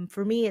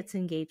 for me, it's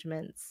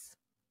engagements.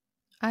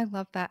 I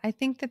love that. I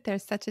think that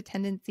there's such a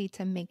tendency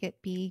to make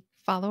it be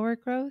follower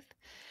growth.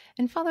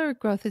 And follower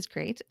growth is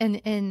great.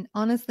 And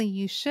honestly,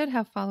 you should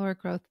have follower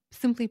growth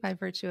simply by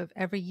virtue of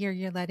every year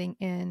you're letting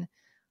in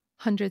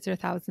hundreds or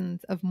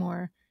thousands of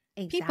more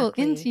people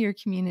into Exactly. your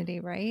community,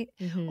 right?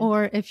 Hmm.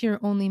 Or if you're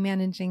only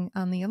managing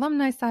on the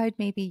alumni side,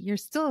 maybe you're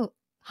still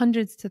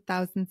hundreds to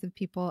thousands of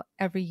people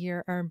every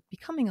year are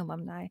becoming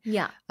alumni.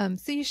 Yeah.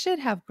 So you should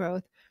have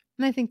growth.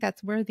 And I think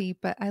that's worthy.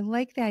 But I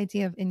like the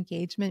idea of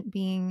engagement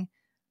being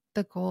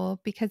the goal,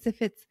 because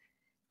if it's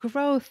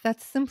growth,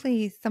 that's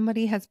simply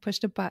somebody has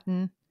pushed a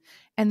button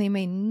and they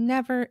may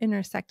never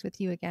intersect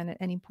with you again at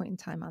any point in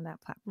time on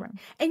that platform.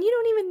 And you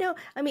don't even know.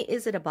 I mean,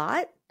 is it a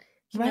bot?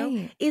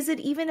 Right. Is it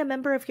even a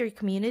member of your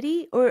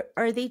community, or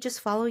are they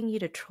just following you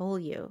to troll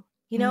you?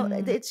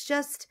 Mm. It's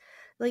just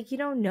like, you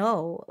don't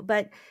know.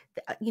 But,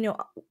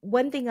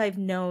 one thing I've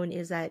known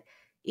is that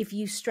if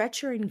you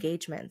stretch your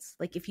engagements,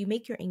 like if you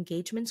make your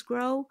engagements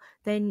grow,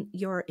 then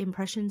your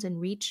impressions and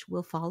reach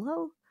will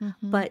follow.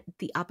 Mm-hmm. But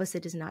the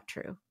opposite is not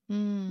true. You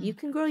Mm.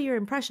 can grow your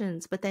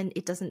impressions, but then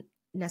it doesn't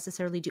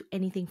necessarily do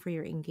anything for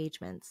your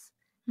engagements.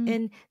 Mm.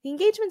 And the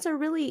engagements are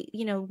really,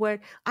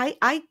 where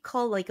I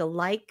call, like, a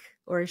like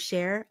or a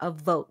share a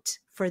vote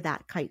for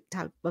that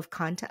type of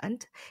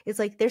content. It's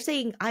like they're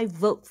saying, I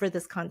vote for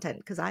this content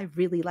because I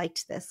really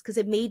liked this, because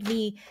it made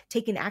me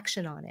take an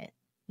action on it,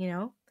 you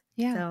know?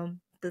 Yeah.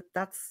 So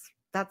that's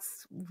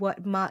that's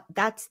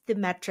the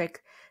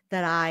metric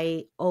that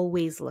I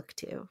always look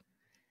to.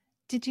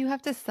 Did you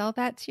have to sell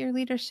that to your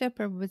leadership,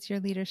 or was your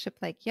leadership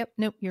like, yep,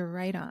 nope, you're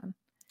right on?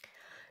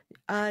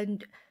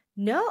 And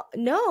no,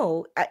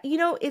 no,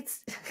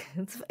 it's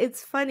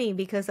it's funny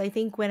because I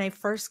think when I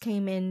first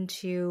came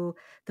into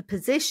the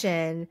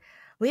position,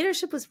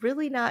 leadership was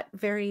really not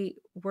very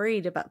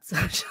worried about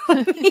social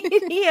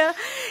media,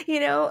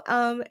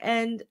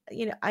 and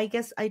I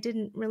guess I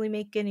didn't really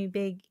make any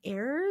big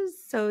errors,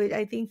 so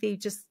I think they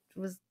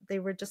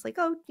were just like,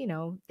 oh,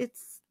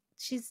 it's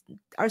she's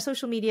our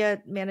social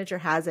media manager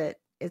has it.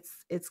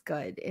 It's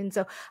good, and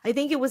so I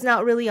think it was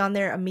not really on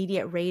their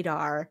immediate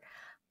radar.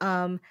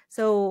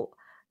 So,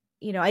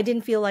 I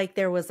didn't feel like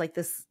there was like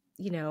this,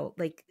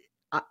 like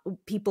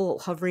people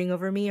hovering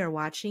over me or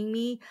watching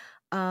me.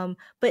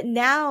 But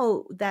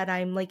now that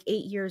I'm like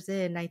 8 years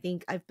in, I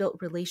think I've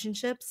built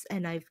relationships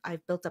and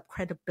I've built up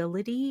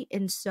credibility.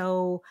 And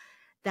so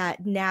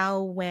that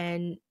now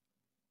when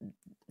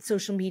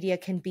social media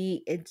can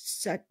be in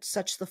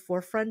such the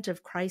forefront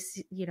of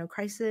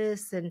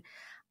crisis and,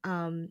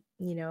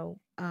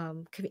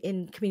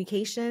 in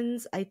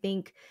communications, I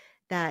think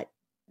that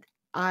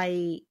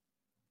I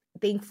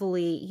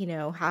thankfully,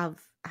 have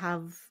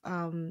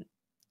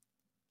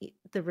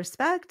the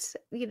respect,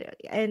 Yeah.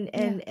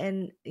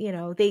 and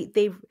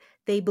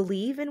they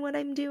believe in what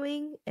I'm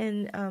doing,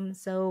 and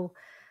so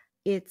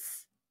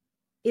it's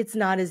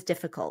not as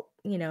difficult,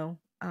 Yeah.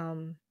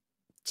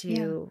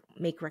 to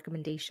make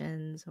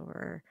recommendations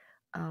or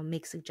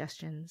make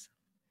suggestions.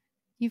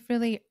 You've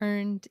really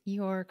earned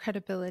your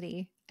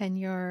credibility and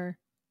your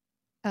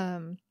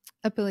um,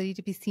 ability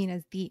to be seen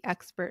as the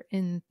expert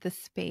in the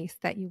space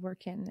that you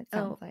work in, it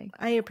sounds Oh, like.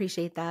 I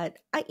appreciate that.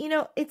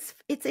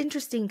 It's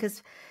interesting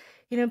because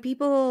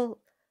people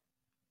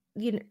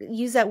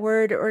use that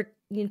word or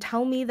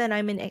tell me that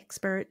I'm an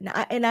expert, and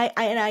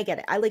I get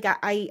it.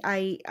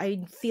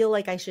 I feel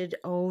like I should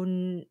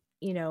own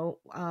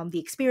the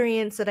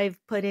experience that I've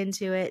put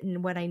into it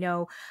and what I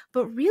know,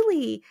 but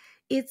really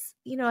it's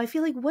I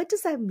feel like, what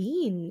does that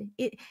mean?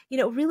 It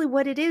really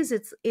what it is,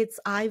 it's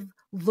I've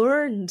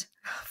learned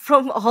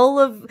from all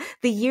of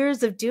the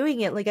years of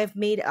doing it. Like, I've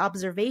made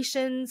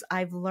observations,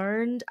 I've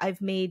learned, I've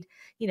made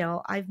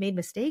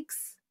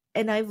mistakes,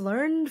 and I've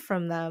learned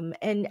from them,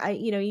 and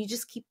you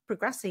just keep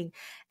progressing,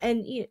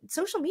 and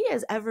social media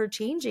is ever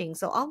changing,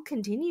 so I'll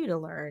continue to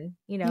learn,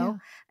 Yeah.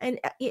 and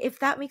if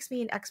that makes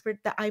me an expert,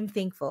 that I'm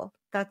thankful,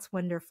 that's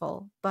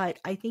wonderful. But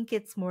I think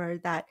it's more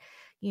that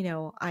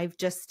I've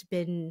just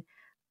been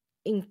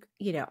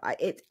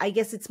I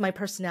guess it's my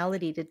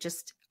personality to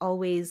just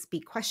always be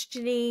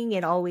questioning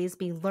and always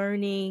be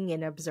learning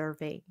and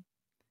observing.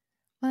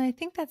 Well, I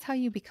think that's how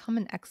you become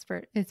an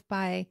expert, is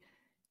by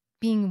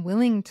being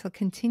willing to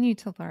continue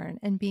to learn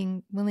and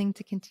being willing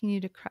to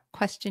continue to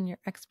question your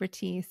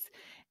expertise.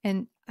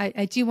 And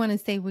I do want to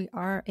say we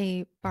are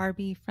a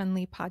Barbie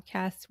friendly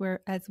podcast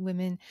where, as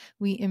women,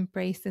 we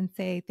embrace and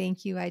say,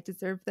 thank you, I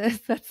deserve this.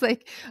 That's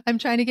like, I'm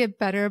trying to get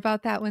better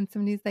about that. When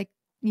somebody's like,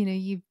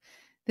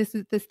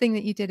 this thing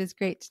that you did is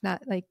great, to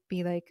not like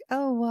be like,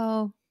 oh,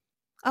 well,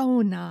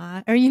 oh,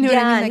 not, or you know what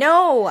I mean? Yeah, Like,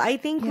 no, I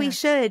think we yeah,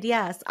 should.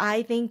 Yes,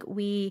 I think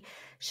we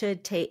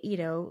should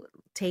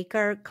take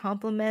our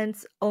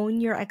compliments, own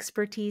your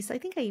expertise. I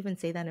think I even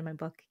say that in my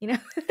book, yeah,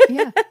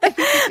 I think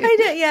you do. I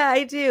do. Yeah,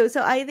 I do.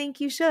 So I think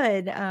you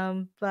should.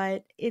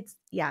 But It's,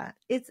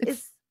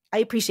 I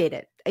appreciate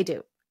it. I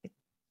do.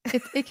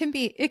 it can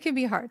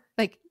be hard.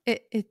 Like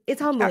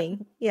It's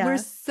humbling. we're Yeah.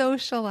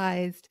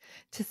 socialized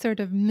to sort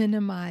of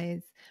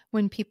minimize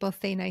when people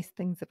say nice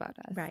things about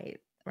us. Right.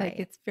 Like, Right.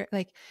 it's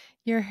like,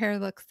 your hair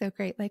looks so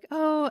great. Like,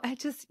 oh, I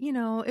just,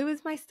 it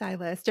was my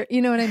stylist, or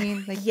you know what I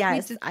mean? Like,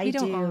 Yes, I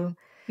do.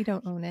 we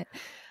don't own it.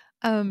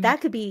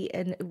 That could be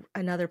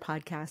another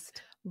podcast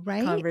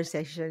Right?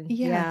 conversation.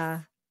 Yes.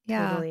 Yeah,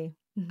 Yeah. totally.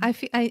 Mhm.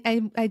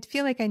 I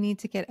feel like I need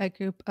to get a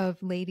group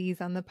of ladies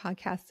on the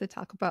podcast to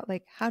talk about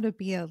like how to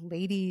be a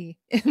lady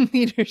in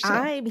leadership.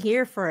 I'm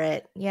here for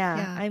it. Yeah,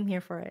 Yeah. I'm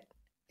here for it.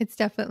 It's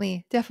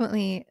definitely,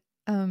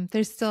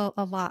 there's still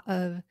a lot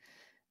of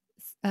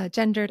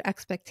gendered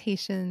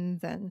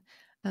expectations and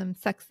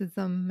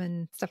sexism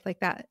and stuff like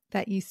that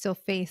that you still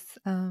face,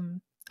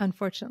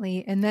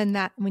 unfortunately. And then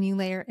that when you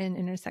layer in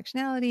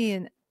intersectionality,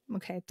 and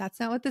okay, that's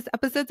not what this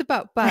episode's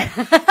about, but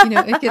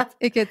it gets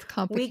We could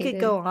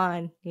complicated. go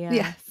on. Yeah.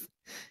 Yes.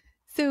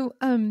 So,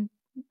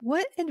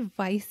 what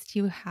advice do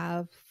you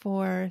have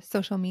for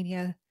social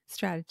media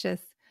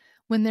strategists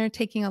when they're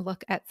taking a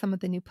look at some of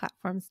the new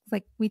platforms?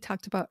 Like we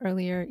talked about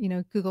earlier,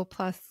 Google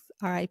Plus,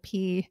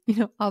 RIP,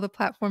 all the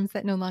platforms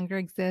that no longer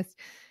exist.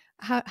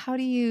 How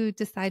do you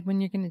decide when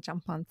you're going to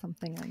jump on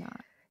something or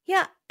not?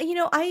 Yeah,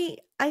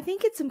 I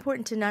think it's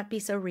important to not be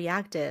so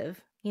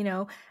reactive.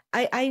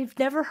 I've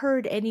never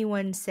heard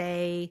anyone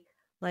say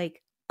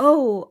like,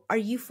 oh, are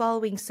you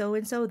following so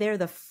and so? They're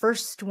the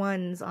first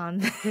ones on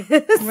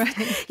this.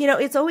 Right.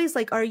 It's always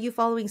like, are you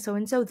following so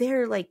and so?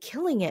 They're like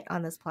killing it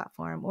on this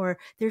platform, or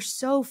they're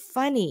so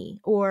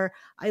funny, or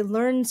I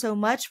learned so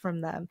much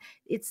from them.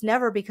 It's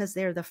never because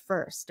they're the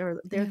first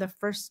or they're Yeah. the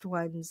first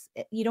ones.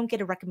 You don't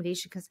get a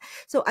recommendation because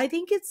so I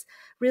think it's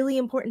really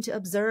important to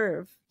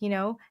observe,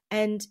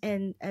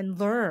 and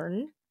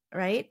learn,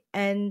 right?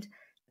 And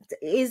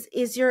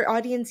is your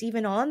audience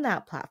even on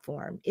that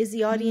platform? Is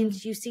the Mm.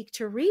 audience you seek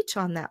to reach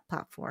on that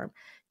platform?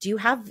 Do you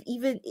have,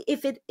 even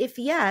if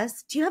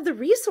yes, do you have the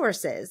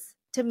resources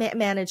to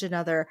manage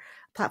another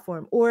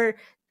platform? Or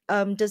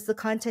does the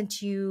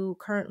content you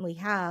currently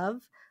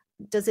have,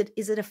 is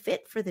it a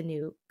fit for the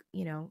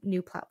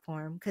new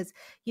platform? Because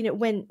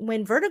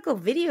when vertical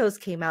videos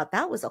came out,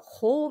 that was a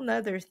whole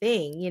nother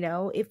thing.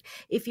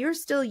 If you're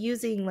still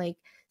using like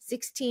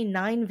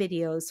 16:9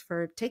 videos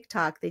for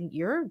TikTok, then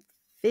you're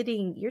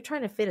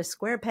trying to fit a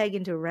square peg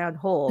into a round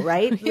hole,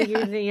 right? Like,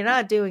 Yeah. you're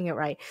not doing it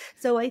right.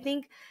 So I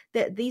think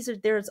that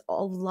there's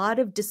a lot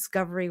of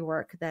discovery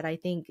work that I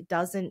think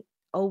doesn't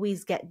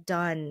always get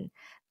done,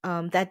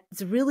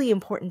 that's really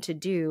important to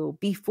do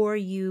before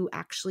you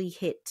actually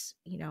hit,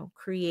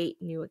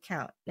 create new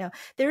account. Now,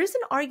 there is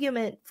an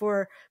argument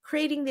for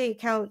creating the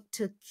account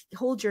to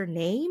hold your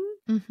name,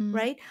 Hmm.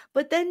 right?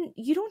 But then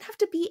you don't have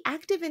to be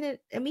active in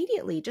it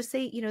immediately. Just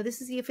say,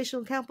 this is the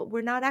official account, but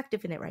we're not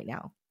active in it right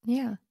now.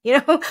 Yeah.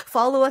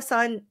 Follow us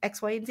on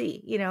X, Y, and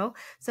Z,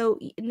 so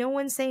no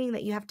one's saying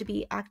that you have to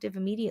be active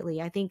immediately.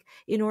 I think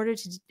in order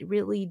to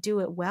really do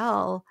it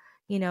well,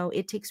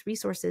 it takes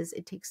resources,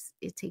 it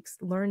takes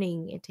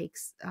learning, it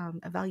takes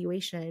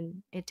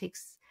evaluation, it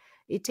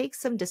takes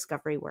some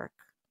discovery work.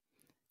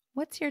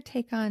 What's your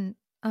take on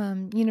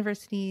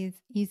universities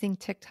using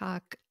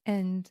TikTok?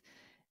 And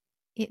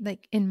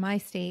like in my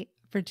state,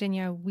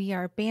 Virginia, we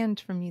are banned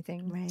from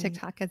using Right.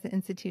 TikTok as an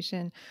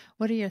institution.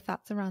 What are your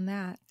thoughts around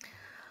that?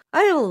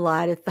 I have a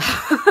lot of thoughts.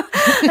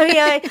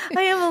 I mean,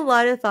 I have a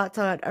lot of thoughts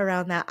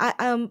around that.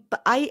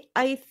 But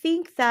I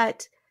think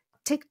that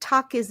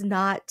TikTok is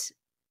not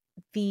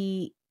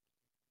the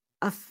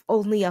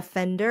only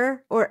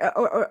offender, or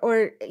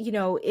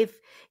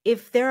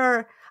if there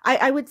are,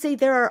 I would say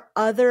there are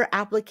other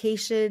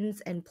applications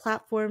and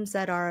platforms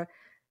that are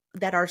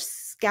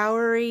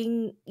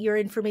scouring your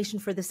information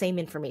for the same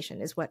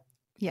information, is what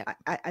Yeah.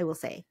 I will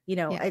say.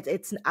 Yeah.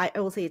 I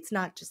will say it's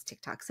not just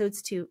TikTok, so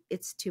it's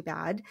too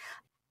bad.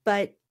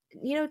 But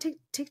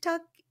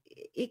TikTok,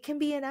 it can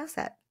be an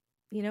asset.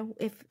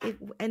 If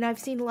and I've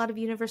seen a lot of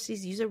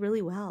universities use it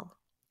really well.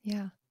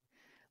 Yeah.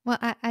 Well,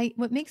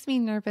 what makes me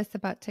nervous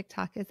about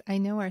TikTok is I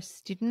know our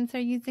students are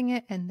using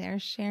it and they're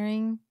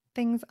sharing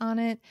things on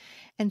it,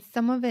 and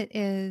some of it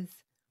is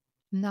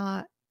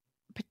not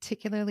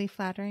particularly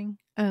flattering.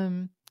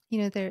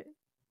 They're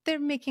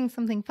making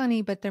something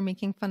funny, but they're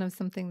making fun of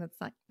something that's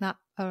like not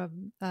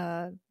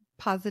a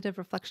positive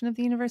reflection of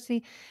the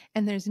university,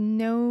 and there's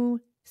no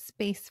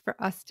space for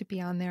us to be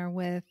on there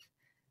with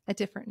a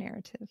different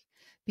narrative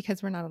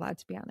because we're not allowed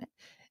to be on it.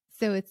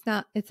 So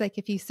it's like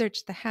if you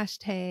search the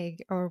hashtag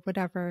or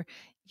whatever,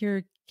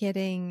 you're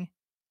getting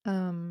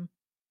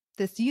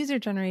this user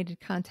generated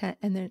content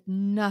and there's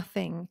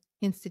nothing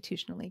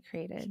institutionally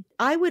created.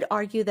 I would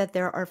argue that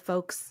there are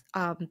folks,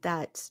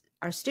 that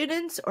are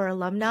students or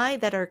alumni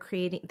that are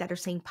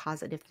saying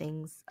positive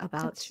things That's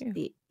about true.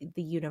 the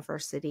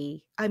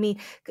university. I mean,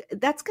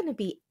 that's going to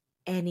be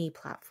any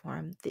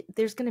platform.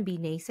 There's going to be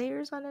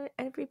naysayers on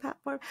every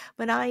platform,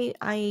 but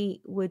I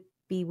would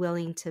be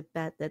willing to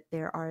bet that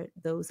there are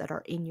those that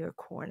are in your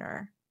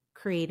corner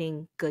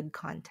creating good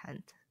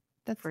content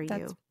for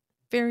That's you.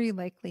 very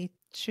likely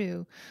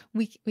true.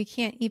 We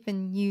can't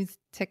even use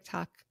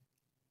TikTok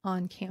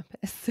on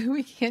campus. So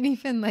we can't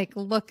even like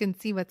look and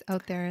see what's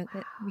out there.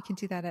 We can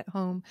do that at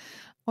home.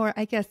 Or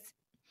I guess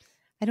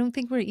I don't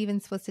think we're even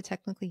supposed to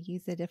technically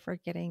use it if we're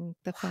getting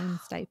the phone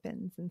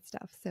stipends and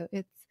stuff. So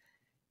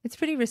it's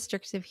pretty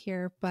restrictive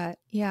here, but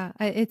yeah,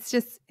 it's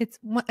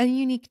a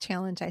unique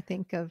challenge I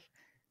think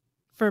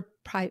for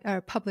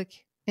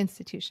public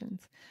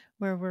institutions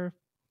where we're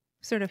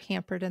sort of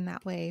hampered in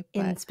that way.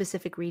 In But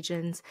specific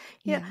regions.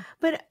 Yeah, yeah,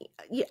 but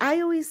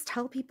I always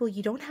tell people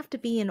you don't have to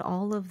be in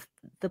all of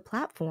the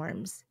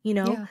platforms,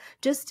 yeah,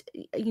 just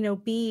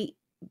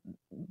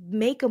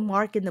make a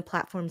mark in the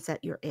platforms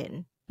that you're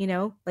in,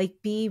 like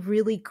be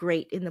really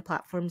great in the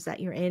platforms that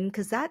you're in,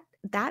 because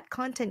that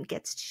content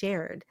gets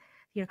shared.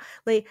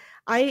 Like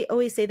I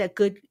always say that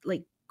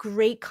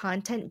great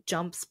content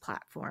jumps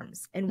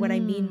platforms. And what I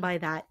mean mm, by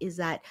that is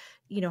that,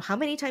 how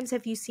many times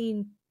have you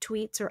seen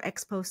tweets or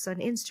X posts on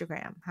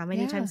Instagram? How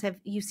many yeah, times have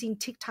you seen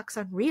TikToks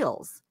on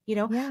Reels?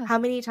 yeah, How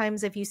many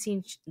times have you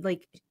seen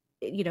like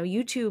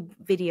YouTube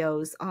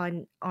videos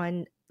on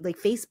like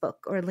Facebook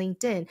or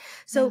LinkedIn.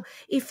 So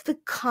Yeah. if the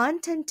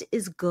content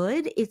is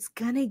good, it's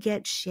gonna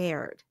get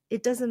shared.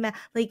 It doesn't matter.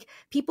 Like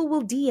people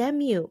will DM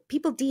you.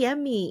 People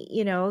DM me,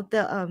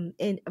 the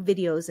in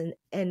videos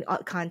and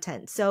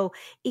content. So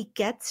it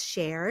gets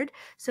shared.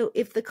 So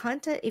if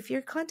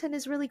your content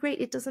is really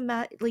great, it doesn't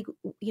matter. Like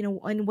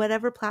on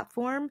whatever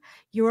platform,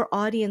 your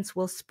audience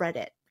will spread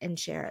it and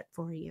share it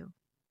for you.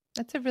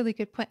 That's a really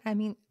good point. I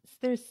mean,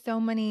 there's so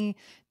many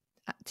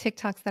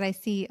TikToks that I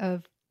see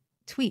of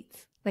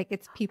tweets. Like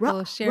it's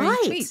people sharing Right,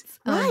 tweets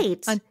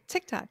right. on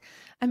TikTok.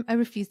 I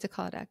refuse to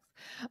call it X.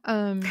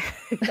 I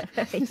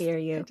hear I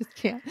you. just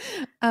can't.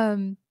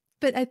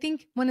 But I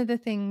think one of the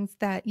things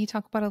that you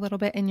talk about a little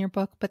bit in your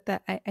book, but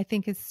that I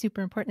think is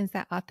super important is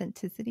that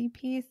authenticity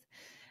piece.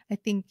 I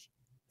think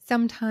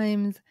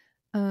sometimes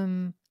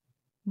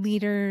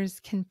leaders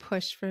can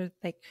push for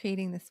like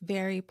creating this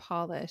very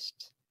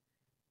polished,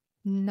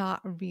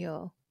 not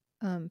real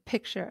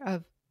picture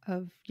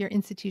of your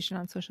institution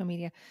on social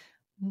media.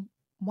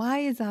 Why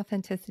is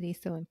authenticity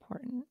so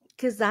important?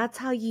 Because that's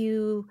how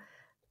you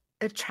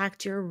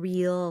attract your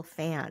real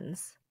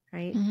fans,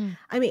 right? Mm-hmm.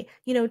 I mean,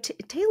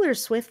 Taylor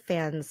Swift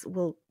fans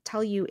will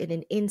tell you in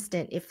an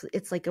instant if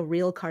it's like a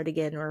real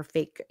cardigan or a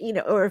fake,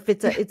 or if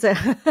it's a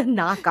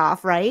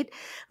knockoff, right?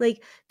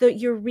 Like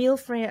your real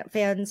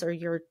fans or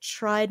your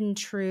tried and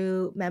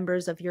true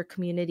members of your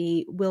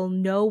community will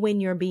know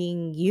when you're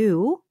being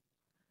you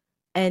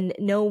and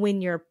know when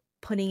you're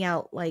putting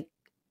out like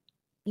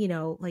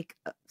like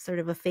sort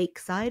of a fake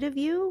side of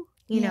you.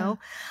 Yeah.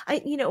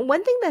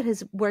 One thing that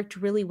has worked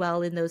really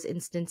well in those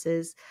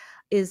instances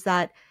is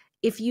that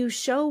if you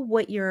show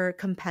what your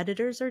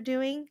competitors are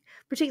doing,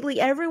 particularly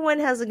everyone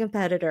has a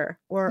competitor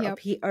or Yep.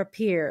 a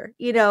peer,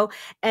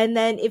 and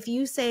then if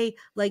you say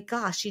like,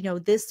 gosh,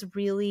 this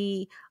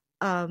really,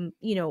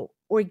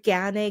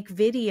 organic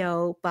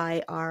video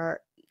by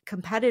our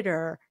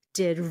competitor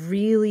did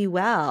really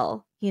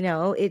well,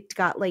 it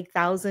got like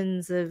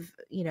thousands of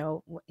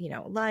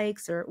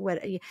likes or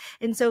what.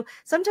 And so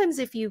sometimes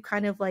if you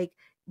kind of like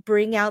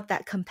bring out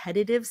that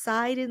competitive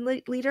side in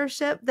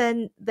leadership,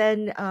 then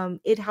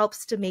it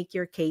helps to make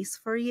your case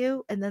for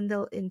you, and then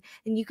and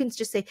you can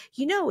just say,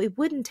 it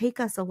wouldn't take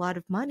us a lot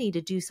of money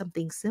to do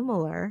something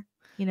similar,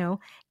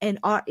 and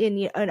our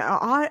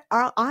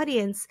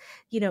audience,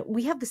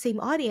 we have the same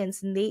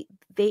audience, and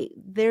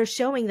they're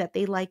showing that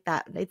they like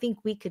that, and I think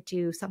we could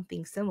do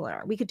something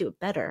similar, we could do it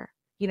better,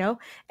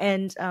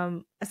 and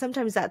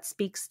sometimes that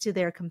speaks to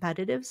their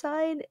competitive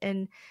side,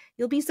 and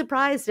you'll be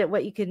surprised at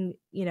what you can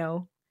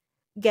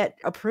get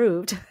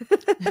approved.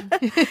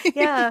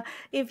 Yeah,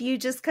 if you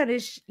just kind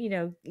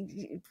of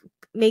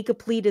make a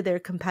plea to their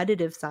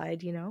competitive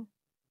side.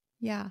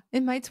 Yeah.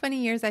 In my 20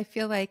 years, I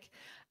feel like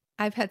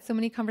I've had so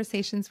many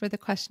conversations where the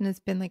question has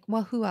been like,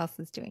 well, who else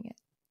is doing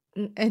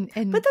it? And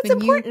But that's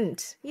when you,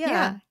 important.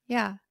 yeah,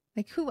 yeah.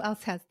 Like who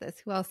else has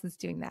this? Who else is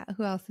doing that?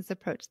 Who else has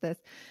approached this?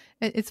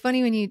 It's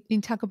funny when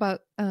you talk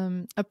about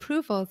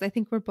approvals. I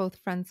think we're both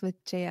friends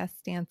with J.S.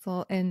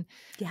 Stansel, and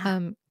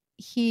Yeah.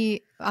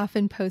 he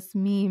often posts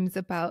memes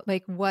about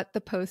like what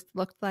the post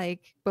looked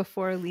like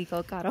before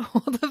legal got a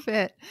hold of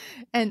it.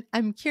 And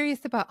I'm curious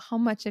about how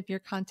much of your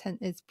content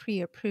is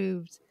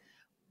pre-approved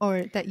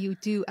or that you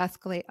do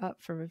escalate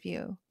up for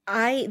review.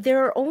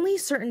 There are only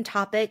certain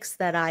topics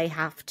that I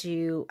have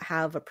to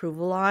have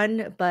approval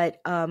on, but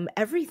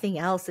everything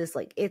else is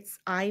like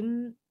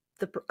I'm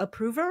the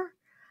approver.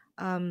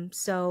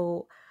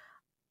 So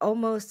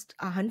almost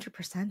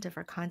 100% of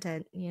our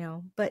content,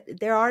 but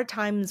there are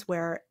times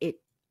where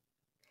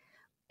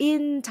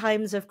in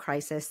times of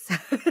crisis,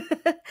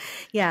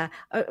 yeah,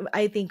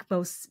 I think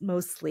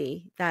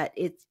mostly that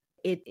it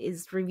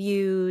is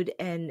reviewed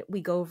and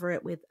we go over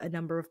it with a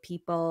number of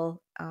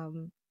people,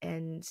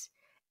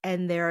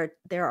 and there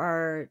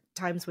are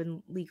times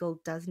when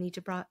legal does need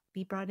to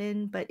be brought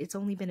in, but it's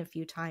only been a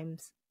few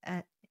times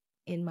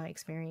in my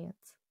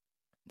experience.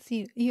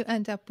 So you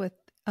end up with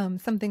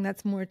something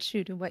that's more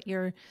true to what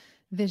your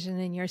vision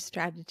and your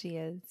strategy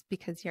is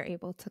because you're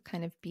able to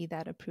kind of be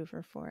that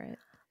approver for it.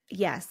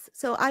 Yes.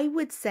 So I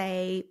would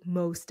say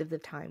most of the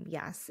time,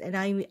 yes. And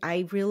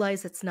I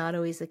realize it's not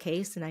always the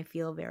case, and I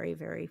feel very,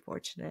 very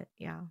fortunate.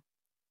 Yeah.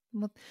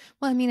 Well,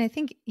 I mean, I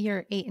think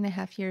your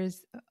 8.5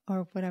 years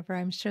or whatever,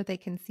 I'm sure they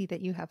can see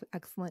that you have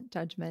excellent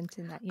judgment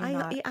and that you're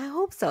not. I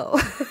hope so.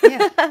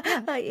 Yeah.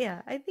 Yeah.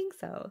 Yeah, I think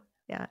so.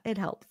 Yeah, it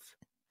helps.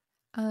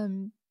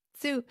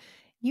 So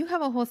you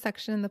have a whole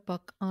section in the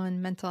book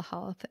on mental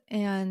health,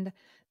 and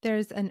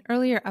there's an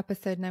earlier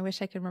episode, and I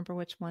wish I could remember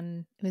which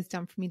one. It was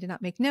dumb for me to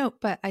not make note,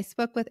 but I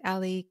spoke with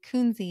Ali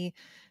Kunze,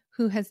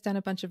 who has done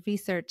a bunch of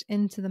research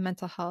into the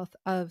mental health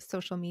of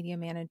social media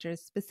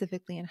managers,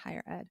 specifically in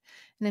higher ed.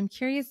 And I'm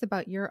curious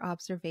about your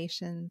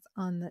observations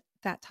on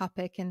that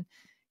topic and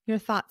your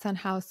thoughts on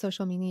how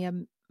social media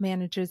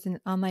managers and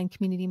online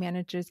community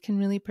managers can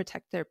really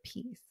protect their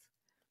peace.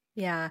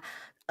 Yeah.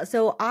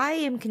 So I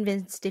am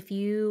convinced if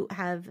you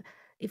have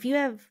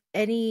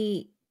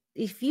any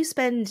if you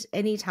spend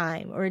any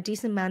time or a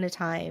decent amount of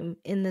time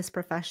in this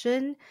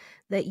profession,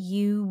 that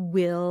you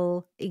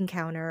will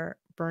encounter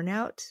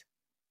burnout,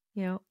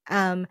 you know.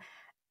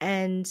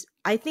 And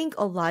I think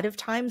a lot of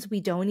times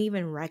we don't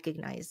even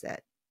recognize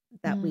it,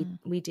 that Mm,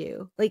 we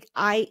do. Like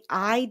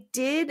I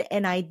did,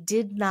 and I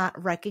did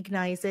not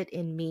recognize it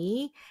in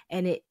me,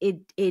 and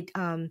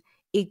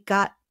it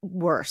got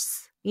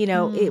worse. You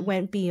know, it mm,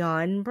 went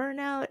beyond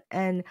burnout,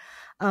 and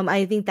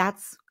I think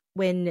that's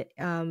when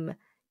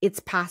it's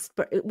past.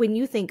 But when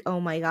you think, oh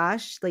my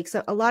gosh, like,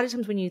 so a lot of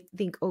times when you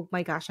think, oh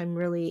my gosh, I'm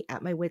really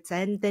at my wit's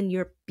end, then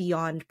you're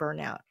beyond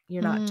burnout.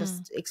 You're not mm.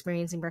 just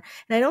experiencing burnout.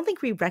 And I don't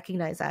think we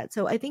recognize that.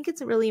 So I think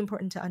it's really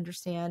important to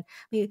understand.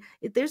 I mean,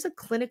 there's a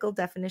clinical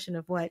definition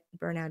of what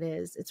burnout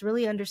is. It's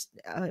really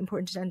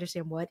important to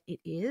understand what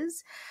it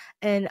is.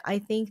 And I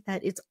think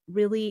that it's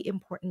really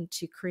important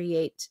to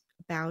create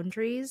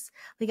boundaries.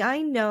 Like,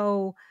 I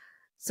know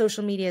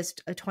social media is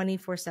a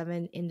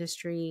 24/7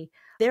 industry.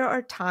 There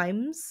are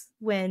times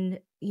when,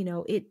 you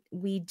know,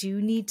 we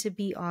do need to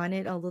be on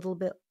it a little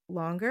bit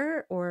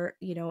longer, or,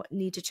 you know,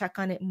 need to check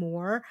on it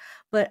more.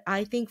 But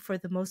I think for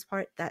the most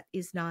part, that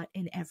is not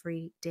an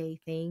everyday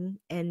thing.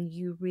 And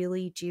you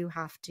really do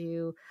have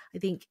to, I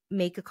think,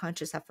 make a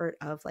conscious effort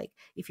of, like,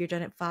 if you're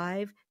done at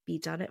 5, be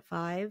done at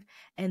 5,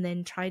 and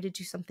then try to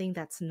do something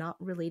that's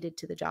not related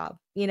to the job.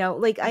 You know,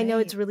 like, I know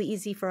it's Right. really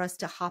easy for us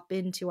to hop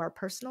into our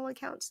personal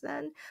accounts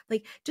then,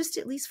 like, just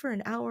at least for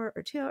an hour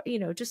or 2 hours, you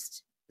know,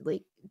 just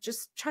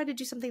try to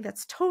do something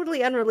that's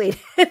totally unrelated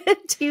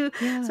to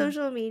Yeah.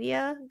 social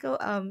media. Go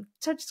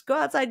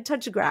outside,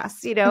 touch the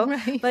grass, you know.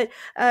 Right. But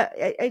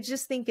I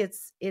just think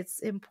it's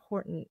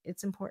important.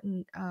 It's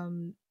important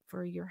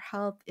for your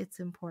health. It's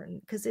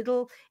important because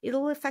it'll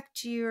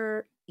affect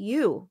you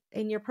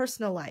in your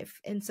personal life.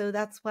 And so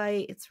that's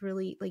why it's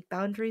really, like,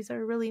 boundaries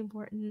are really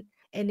important.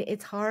 And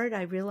it's hard,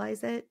 I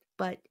realize it,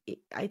 but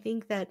I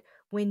think that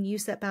when you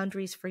set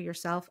boundaries for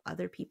yourself,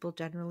 other people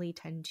generally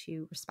tend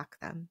to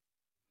respect them.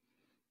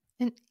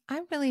 And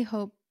I really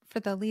hope for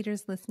the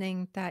leaders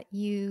listening that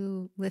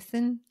you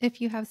listen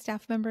if you have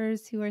staff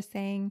members who are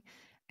saying,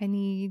 I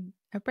need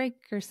a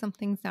break or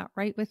something's not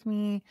right with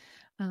me.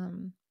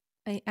 Um,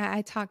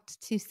 I talked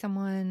to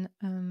someone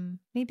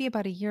maybe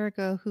about a year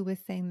ago who was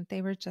saying that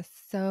they were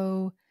just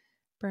so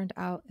burned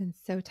out and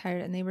so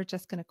tired and they were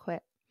just going to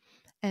quit.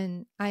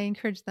 And I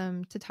encouraged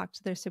them to talk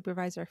to their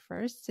supervisor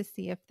first to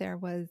see if there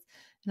was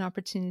an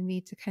opportunity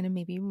to kind of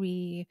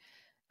maybe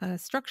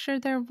structure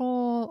their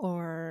role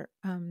or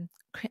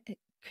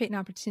create an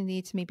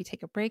opportunity to maybe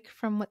take a break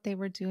from what they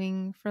were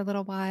doing for a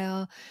little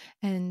while.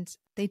 And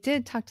they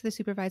did talk to the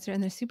supervisor,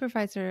 and their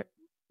supervisor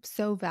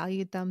so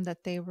valued them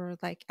that they were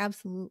like,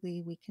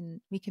 absolutely, we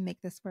can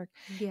make this work.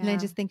 And I Yeah.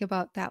 just think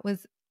about that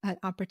was an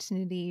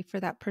opportunity for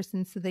that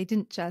person, so they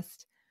didn't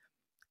just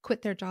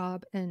quit their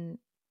job and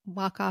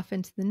walk off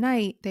into the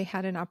night. They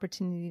had an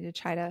opportunity to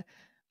try to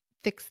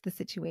fix the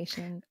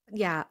situation.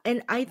 Yeah,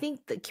 and I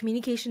think that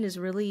communication is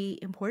really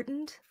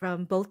important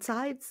from both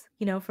sides,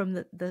 you know, from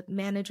the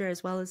manager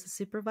as well as the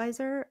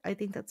supervisor. I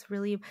think that's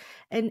really,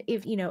 and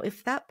if, you know,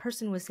 if that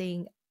person was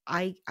saying,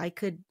 I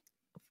could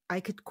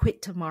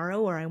quit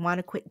tomorrow, or I want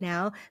to quit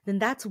now, then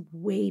that's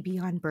way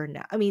beyond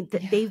burnout. I mean,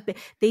 Yeah.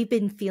 they've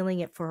been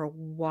feeling it for a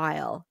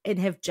while and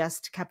have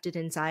just kept it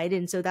inside.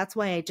 And so that's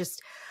why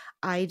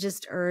I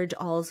just urge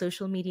all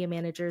social media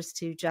managers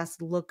to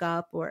just look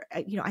up, or,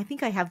 you know, I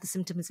think I have the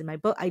symptoms in my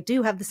book. I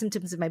do have the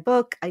symptoms in my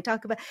book. I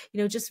talk about, you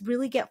know, just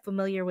really get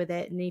familiar with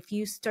it. And if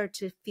you start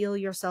to feel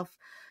yourself,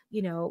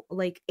 you know,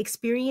 like,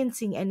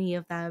 experiencing any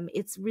of them,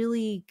 it's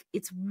really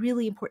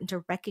important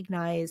to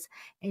recognize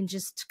and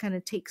just kind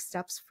of take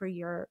steps for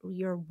your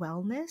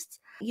wellness.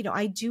 You know,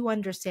 I do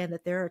understand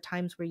that there are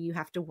times where you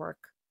have to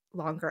work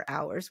longer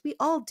hours. We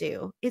all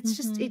do.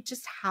 Hmm. It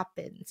just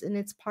happens, and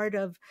it's part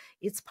of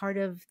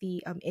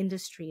the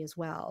industry as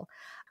well.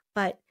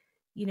 But,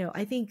 you know,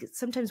 I think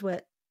sometimes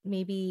what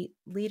maybe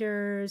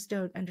leaders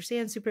don't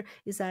understand super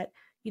is that,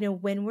 you know,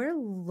 when we're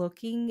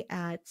looking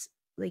at,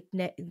 like,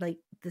 like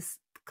this,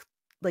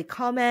 like,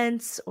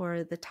 comments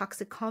or the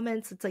toxic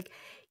comments, it's like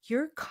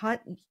you're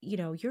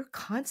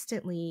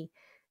constantly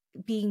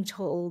being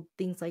told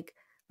things like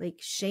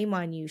shame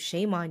on you,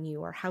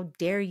 or how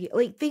dare you,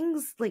 like,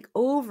 things like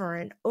over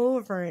and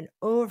over and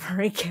over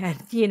again,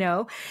 you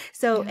know.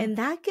 So, Yeah. and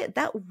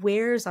that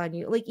wears on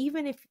you, like,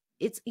 even if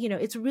it's, you know,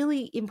 it's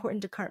really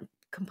important to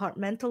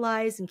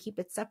compartmentalize and keep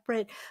it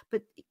separate.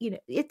 But, you know,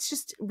 it's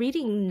just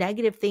reading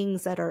negative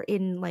things that are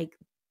in, like,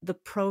 the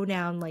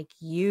pronoun, like,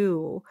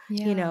 you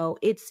Yeah. know,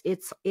 it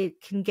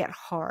can get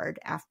hard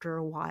after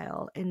a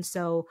while. And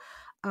so,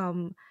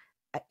 um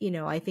you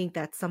know, I think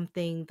that's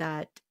something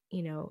that,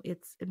 you know,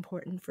 it's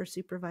important for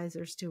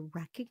supervisors to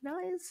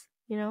recognize,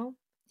 you know.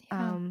 Yeah.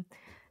 um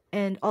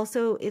and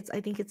also,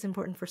 I think it's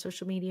important for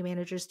social media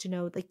managers to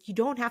know, like, you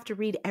don't have to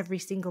read every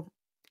single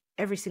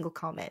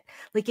comment.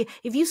 Like,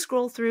 if you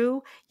scroll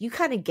through, you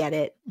kind of get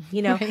it,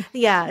 you know. Right.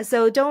 Yeah,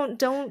 so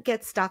don't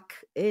get stuck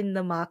in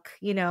the muck,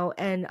 you know.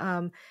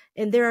 And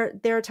there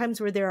are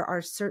times where there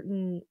are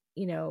certain,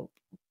 you know,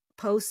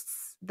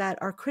 posts that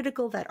are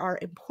critical, that are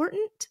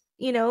important,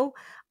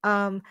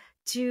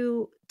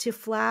 to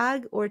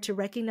flag or to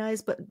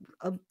recognize, but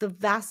the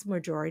vast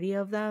majority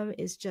of them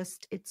is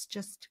it's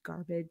just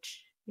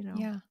garbage,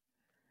 Yeah.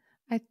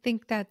 I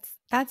think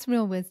that's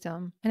real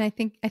wisdom. And I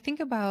think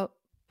about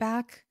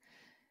back,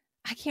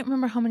 I can't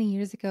remember how many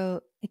years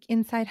ago, like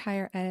Inside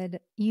Higher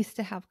Ed used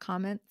to have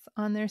comments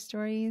on their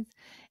stories.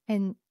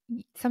 And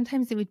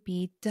sometimes it would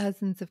be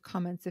dozens of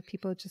comments of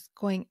people just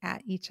going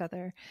at each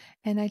other.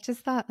 And I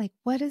just thought, like,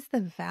 what is the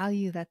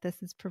value that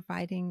this is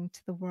providing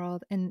to the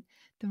world? And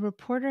the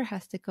reporter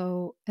has to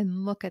go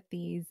and look at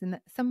these, and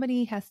that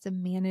somebody has to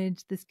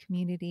manage this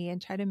community and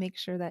try to make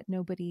sure that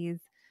nobody's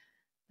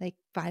like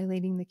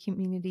violating the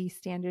community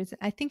standards.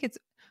 I think it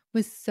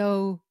was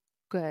so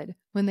good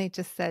when they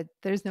just said,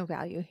 there's no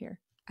value here.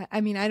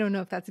 I mean, I don't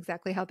know if that's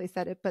exactly how they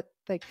said it, but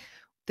like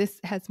this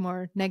has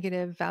more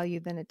negative value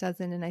than it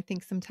doesn't. And I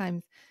think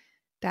sometimes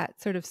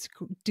that sort of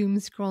doom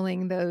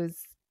scrolling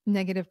those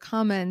negative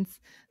comments,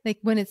 like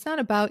when it's not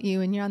about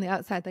you and you're on the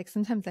outside, like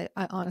sometimes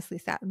I honestly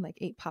sat and like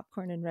ate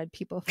popcorn and read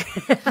people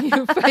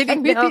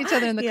fighting with each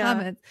other in the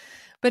comments.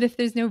 But if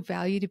there's no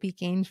value to be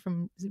gained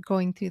from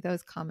going through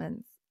those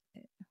comments,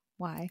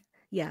 why?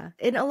 Yeah.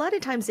 And a lot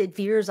of times it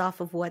veers off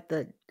of what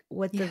the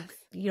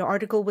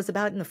article was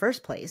about in the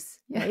first place,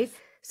 right?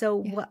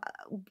 So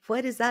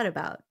what is that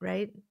about,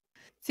 right?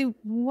 So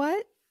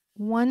what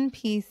one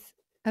piece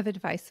of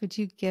advice would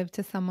you give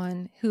to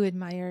someone who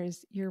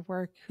admires your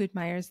work, who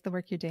admires the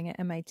work you're doing at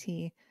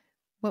MIT?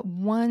 What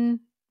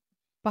one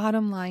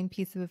bottom line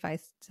piece of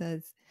advice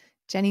does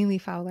Jenny Lee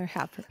Fowler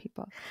have for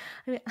people?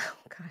 I mean, oh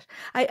gosh,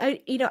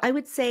 I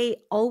would say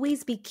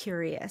always be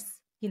curious.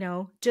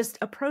 Just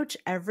approach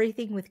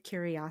everything with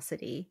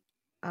curiosity.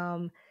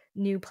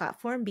 New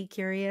platform, be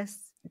curious.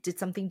 Did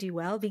something do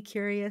well? Be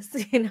curious.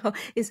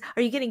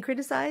 Are you getting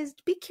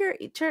criticized? Be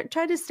curious.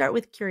 Try to start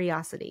with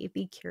curiosity.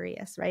 Be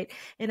curious, right?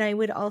 And I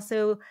would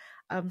also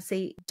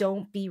say,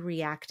 don't be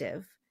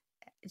reactive.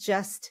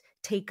 Just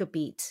take a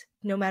beat,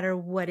 no matter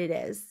what it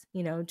is.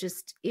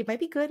 Just it might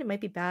be good, it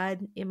might be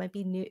bad, it might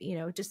be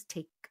new. Just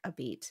take a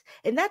beat.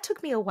 And that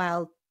took me a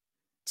while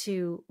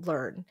to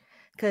learn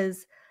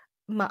because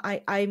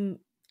I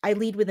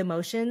lead with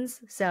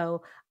emotions,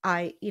 so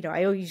I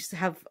always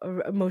have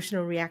an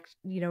emotional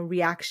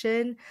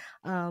reaction.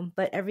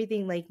 But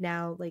everything like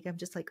now, like I'm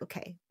just like,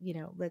 okay,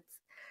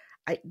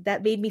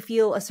 that made me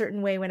feel a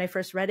certain way when I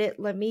first read it.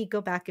 Let me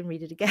go back and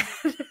read it again.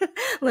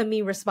 Let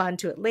me respond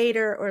to it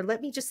later, or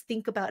let me just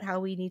think about how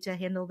we need to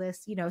handle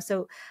this.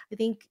 So I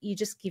think you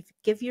just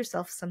give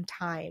yourself some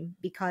time,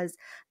 because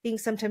I think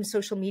sometimes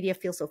social media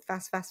feels so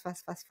fast,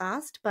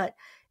 but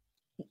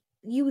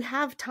you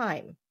have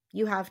time.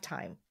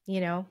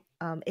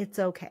 It's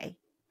okay.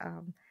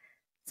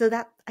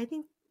 So I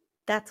think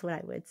that's what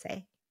I would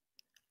say.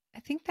 I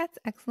think that's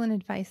excellent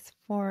advice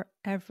for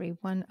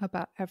everyone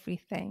about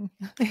everything.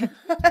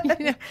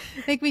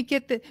 Like we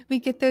get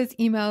those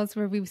emails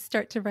where we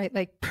start to write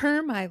like,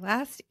 per my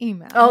last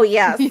email. Oh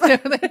yes.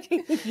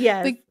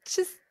 Yes. Like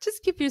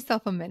just give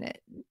yourself a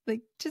minute.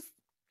 Like just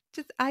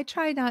I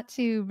try not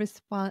to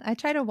respond. I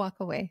try to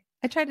walk away.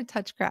 I try to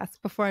touch grass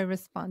before I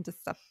respond to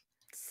stuff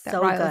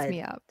that riles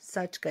me up.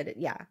 Such good.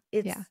 Yeah.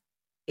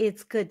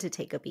 It's good to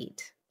take a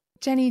beat.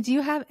 Jenny, do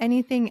you have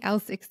anything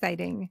else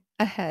exciting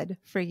ahead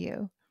for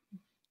you?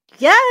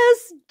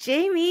 Yes,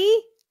 Jamie.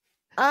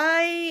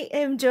 I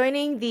am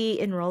joining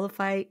the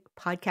Enrollify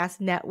podcast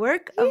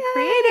network of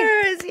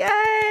creators.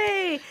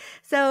 Yay!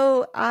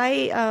 So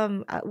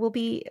I will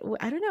be,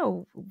 I don't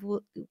know,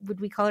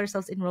 would we call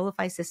ourselves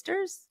Enrollify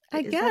sisters?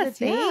 I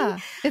guess, yeah.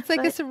 It's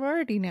like a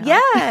sorority now.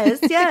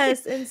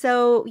 Yes. And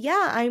so,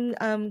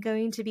 I'm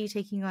going to be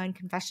taking on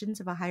Confessions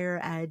of a Higher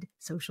Ed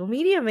social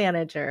media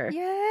manager.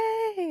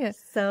 Yay!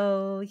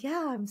 So,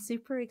 I'm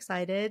super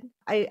excited.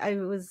 I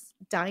was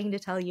dying to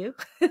tell you.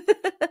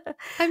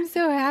 I'm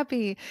so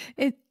happy.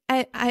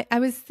 I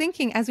was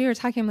thinking as we were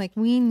talking, I'm like,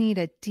 we need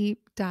a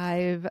deep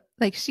dive.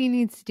 Like she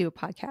needs to do a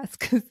podcast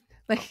because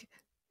like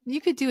you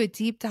could do a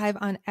deep dive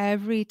on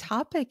every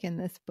topic in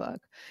this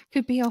book.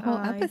 Could be a whole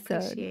episode. I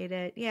appreciate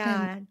it.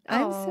 Yeah.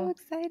 I'm so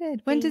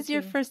excited. When does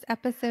your first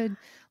episode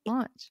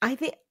launch? I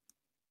think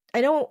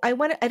I don't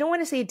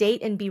want to say a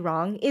date and be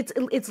wrong.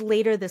 It's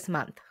later this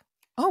month.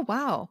 Oh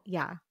wow.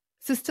 Yeah.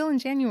 So still in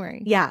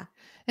January. Yeah.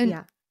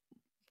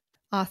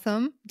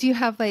 Awesome. Do you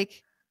have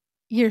like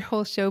your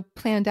whole show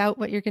planned out,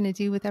 what you're going to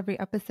do with every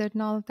episode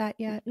and all of that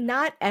yet?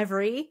 Not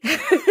every,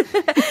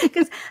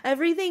 because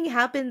everything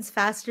happens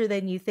faster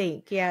than you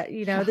think.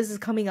 This is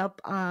coming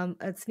up,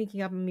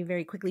 sneaking up on me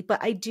very quickly,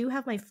 but I do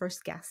have my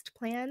first guest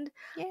planned.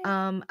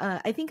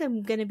 I think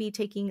I'm going to be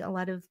taking a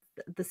lot of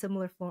the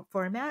similar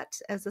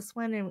format as this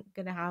one. I'm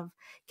going to have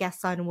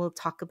guests on and we'll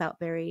talk about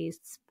very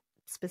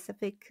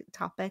specific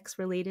topics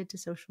related to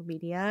social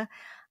media.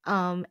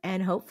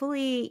 And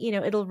hopefully,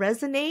 it'll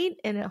resonate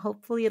and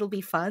hopefully it'll be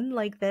fun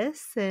like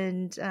this.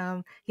 And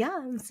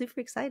I'm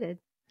super excited.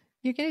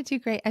 You're going to do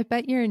great. I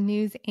bet your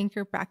news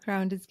anchor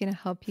background is going to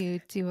help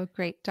you do a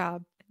great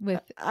job. with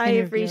I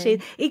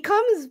appreciate it.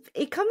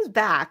 It comes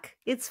back.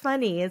 It's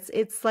funny.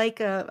 It's like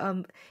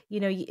a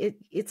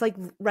it's like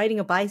riding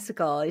a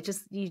bicycle.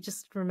 You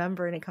just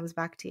remember and it comes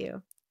back to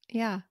you.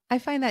 Yeah, I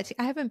find that too.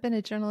 I haven't been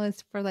a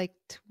journalist for like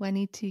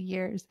 22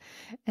 years,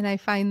 and I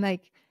find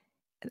like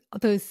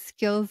those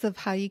skills of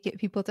how you get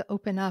people to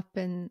open up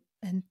and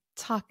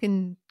talk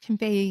and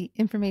convey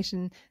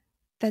information,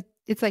 that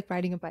it's like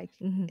riding a bike.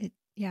 Mm-hmm.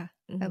 I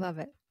Mm-hmm. love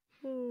it.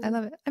 I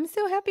love it. I'm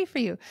so happy for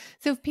you.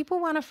 So if people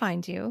want to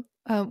find you,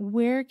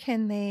 where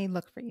can they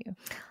look for you?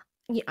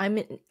 Yeah, I'm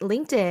in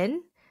LinkedIn,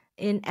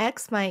 in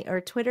X, my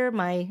Twitter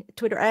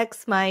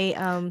X, my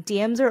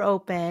DMs are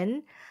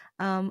open.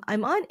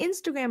 I'm on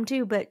Instagram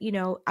too, but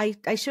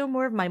I show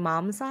more of my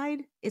mom's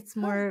side. It's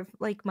more of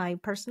like my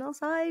personal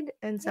side.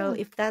 And so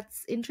if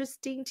that's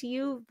interesting to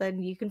you,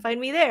 then you can find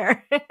me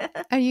there.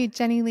 Are you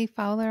Jenny Lee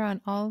Fowler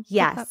on all the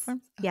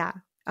platforms? Oh. Yeah.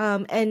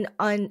 And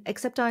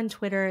except on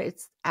Twitter,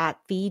 it's at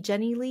the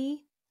Jenny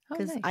Lee,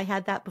 because nice. I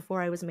had that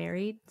before I was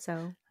married.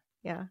 So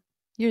yeah.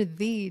 You're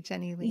the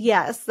Jenny Lee.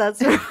 Yes,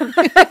 that's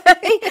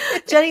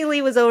right. Jenny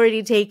Lee was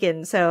already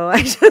taken, so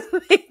I just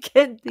make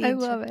it. I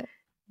love it.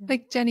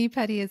 Like Jenny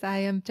Petty is I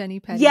am Jenny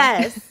Petty.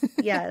 Yes,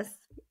 yes.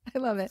 I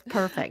love it.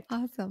 Perfect.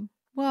 Awesome.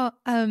 Well,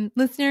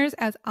 listeners,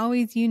 as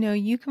always,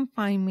 you can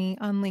find me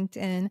on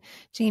LinkedIn,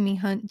 Jaime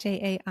Hunt,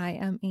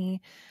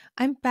 Jaime.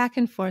 I'm back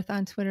and forth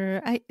on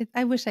Twitter.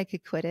 I wish I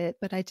could quit it,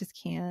 but I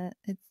just can't.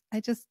 It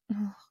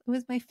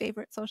was my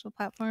favorite social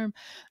platform.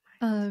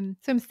 So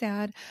I'm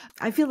sad.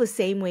 I feel the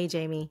same way,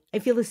 Jamie. I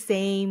feel the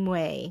same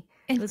way.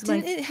 And it was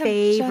my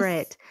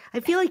favorite. I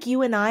feel like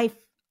you and I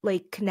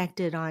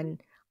connected on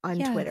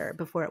Twitter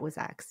before it was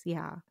X.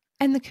 Yeah.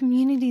 And the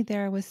community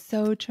there was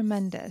so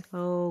tremendous.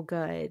 Oh,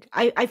 good.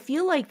 I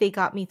feel like they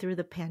got me through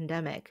the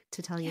pandemic,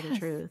 to tell you the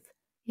truth.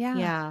 Yeah.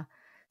 Yeah.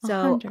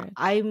 So 100.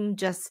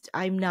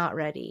 I'm not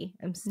ready.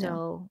 I'm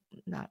still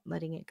not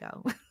letting it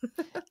go.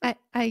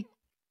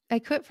 I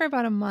quit for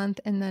about a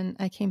month and then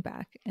I came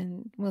back,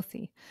 and we'll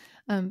see.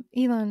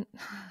 Elon.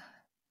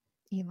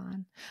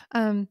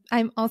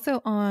 I'm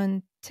also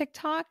on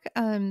TikTok,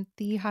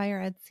 the Higher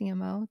Ed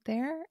CMO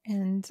there,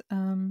 and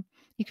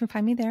you can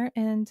find me there.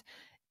 And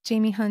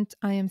Jaime Hunt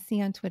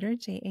IMC on Twitter,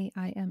 JAIME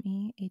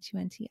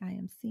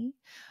HUNTIMC.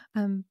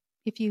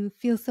 If you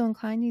feel so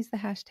inclined, use the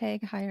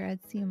hashtag Higher Ed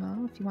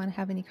CMO if you want to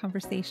have any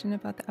conversation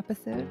about the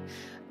episode.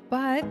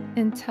 But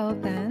until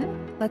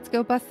then, let's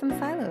go bust some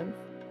silos.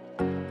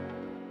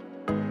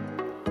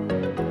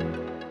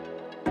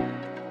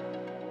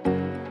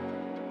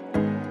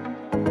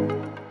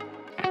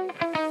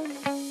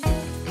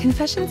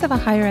 Confessions of a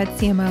Higher Ed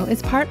CMO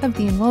is part of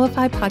the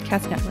Enrollify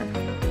podcast network.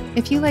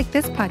 If you like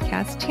this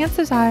podcast,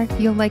 chances are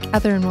you'll like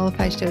other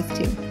Enrollify shows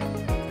too.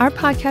 Our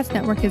podcast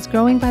network is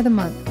growing by the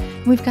month,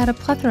 and we've got a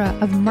plethora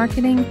of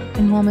marketing,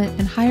 enrollment,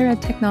 and higher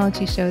ed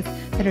technology shows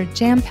that are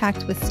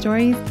jam-packed with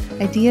stories,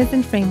 ideas,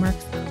 and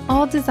frameworks,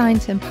 all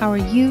designed to empower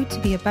you to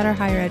be a better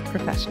higher ed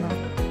professional.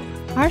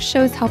 Our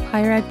shows help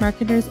higher ed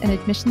marketers and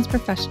admissions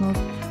professionals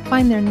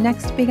find their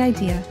next big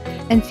idea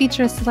and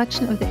feature a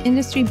selection of the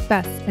industry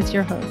best as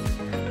your host.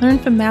 Learn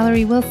from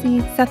Mallory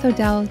Wilsey, Seth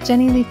Odell,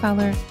 Jenny Lee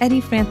Fowler,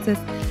 Eddie Francis,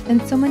 and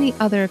so many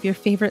other of your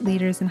favorite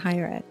leaders in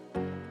higher ed.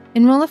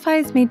 Enrollify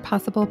is made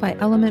possible by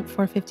Element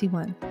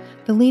 451,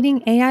 the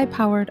leading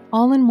AI-powered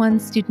all-in-one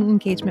student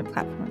engagement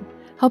platform,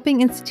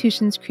 helping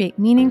institutions create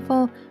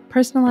meaningful,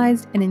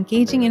 personalized, and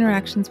engaging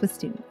interactions with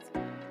students.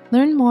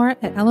 Learn more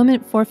at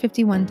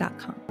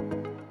element451.com.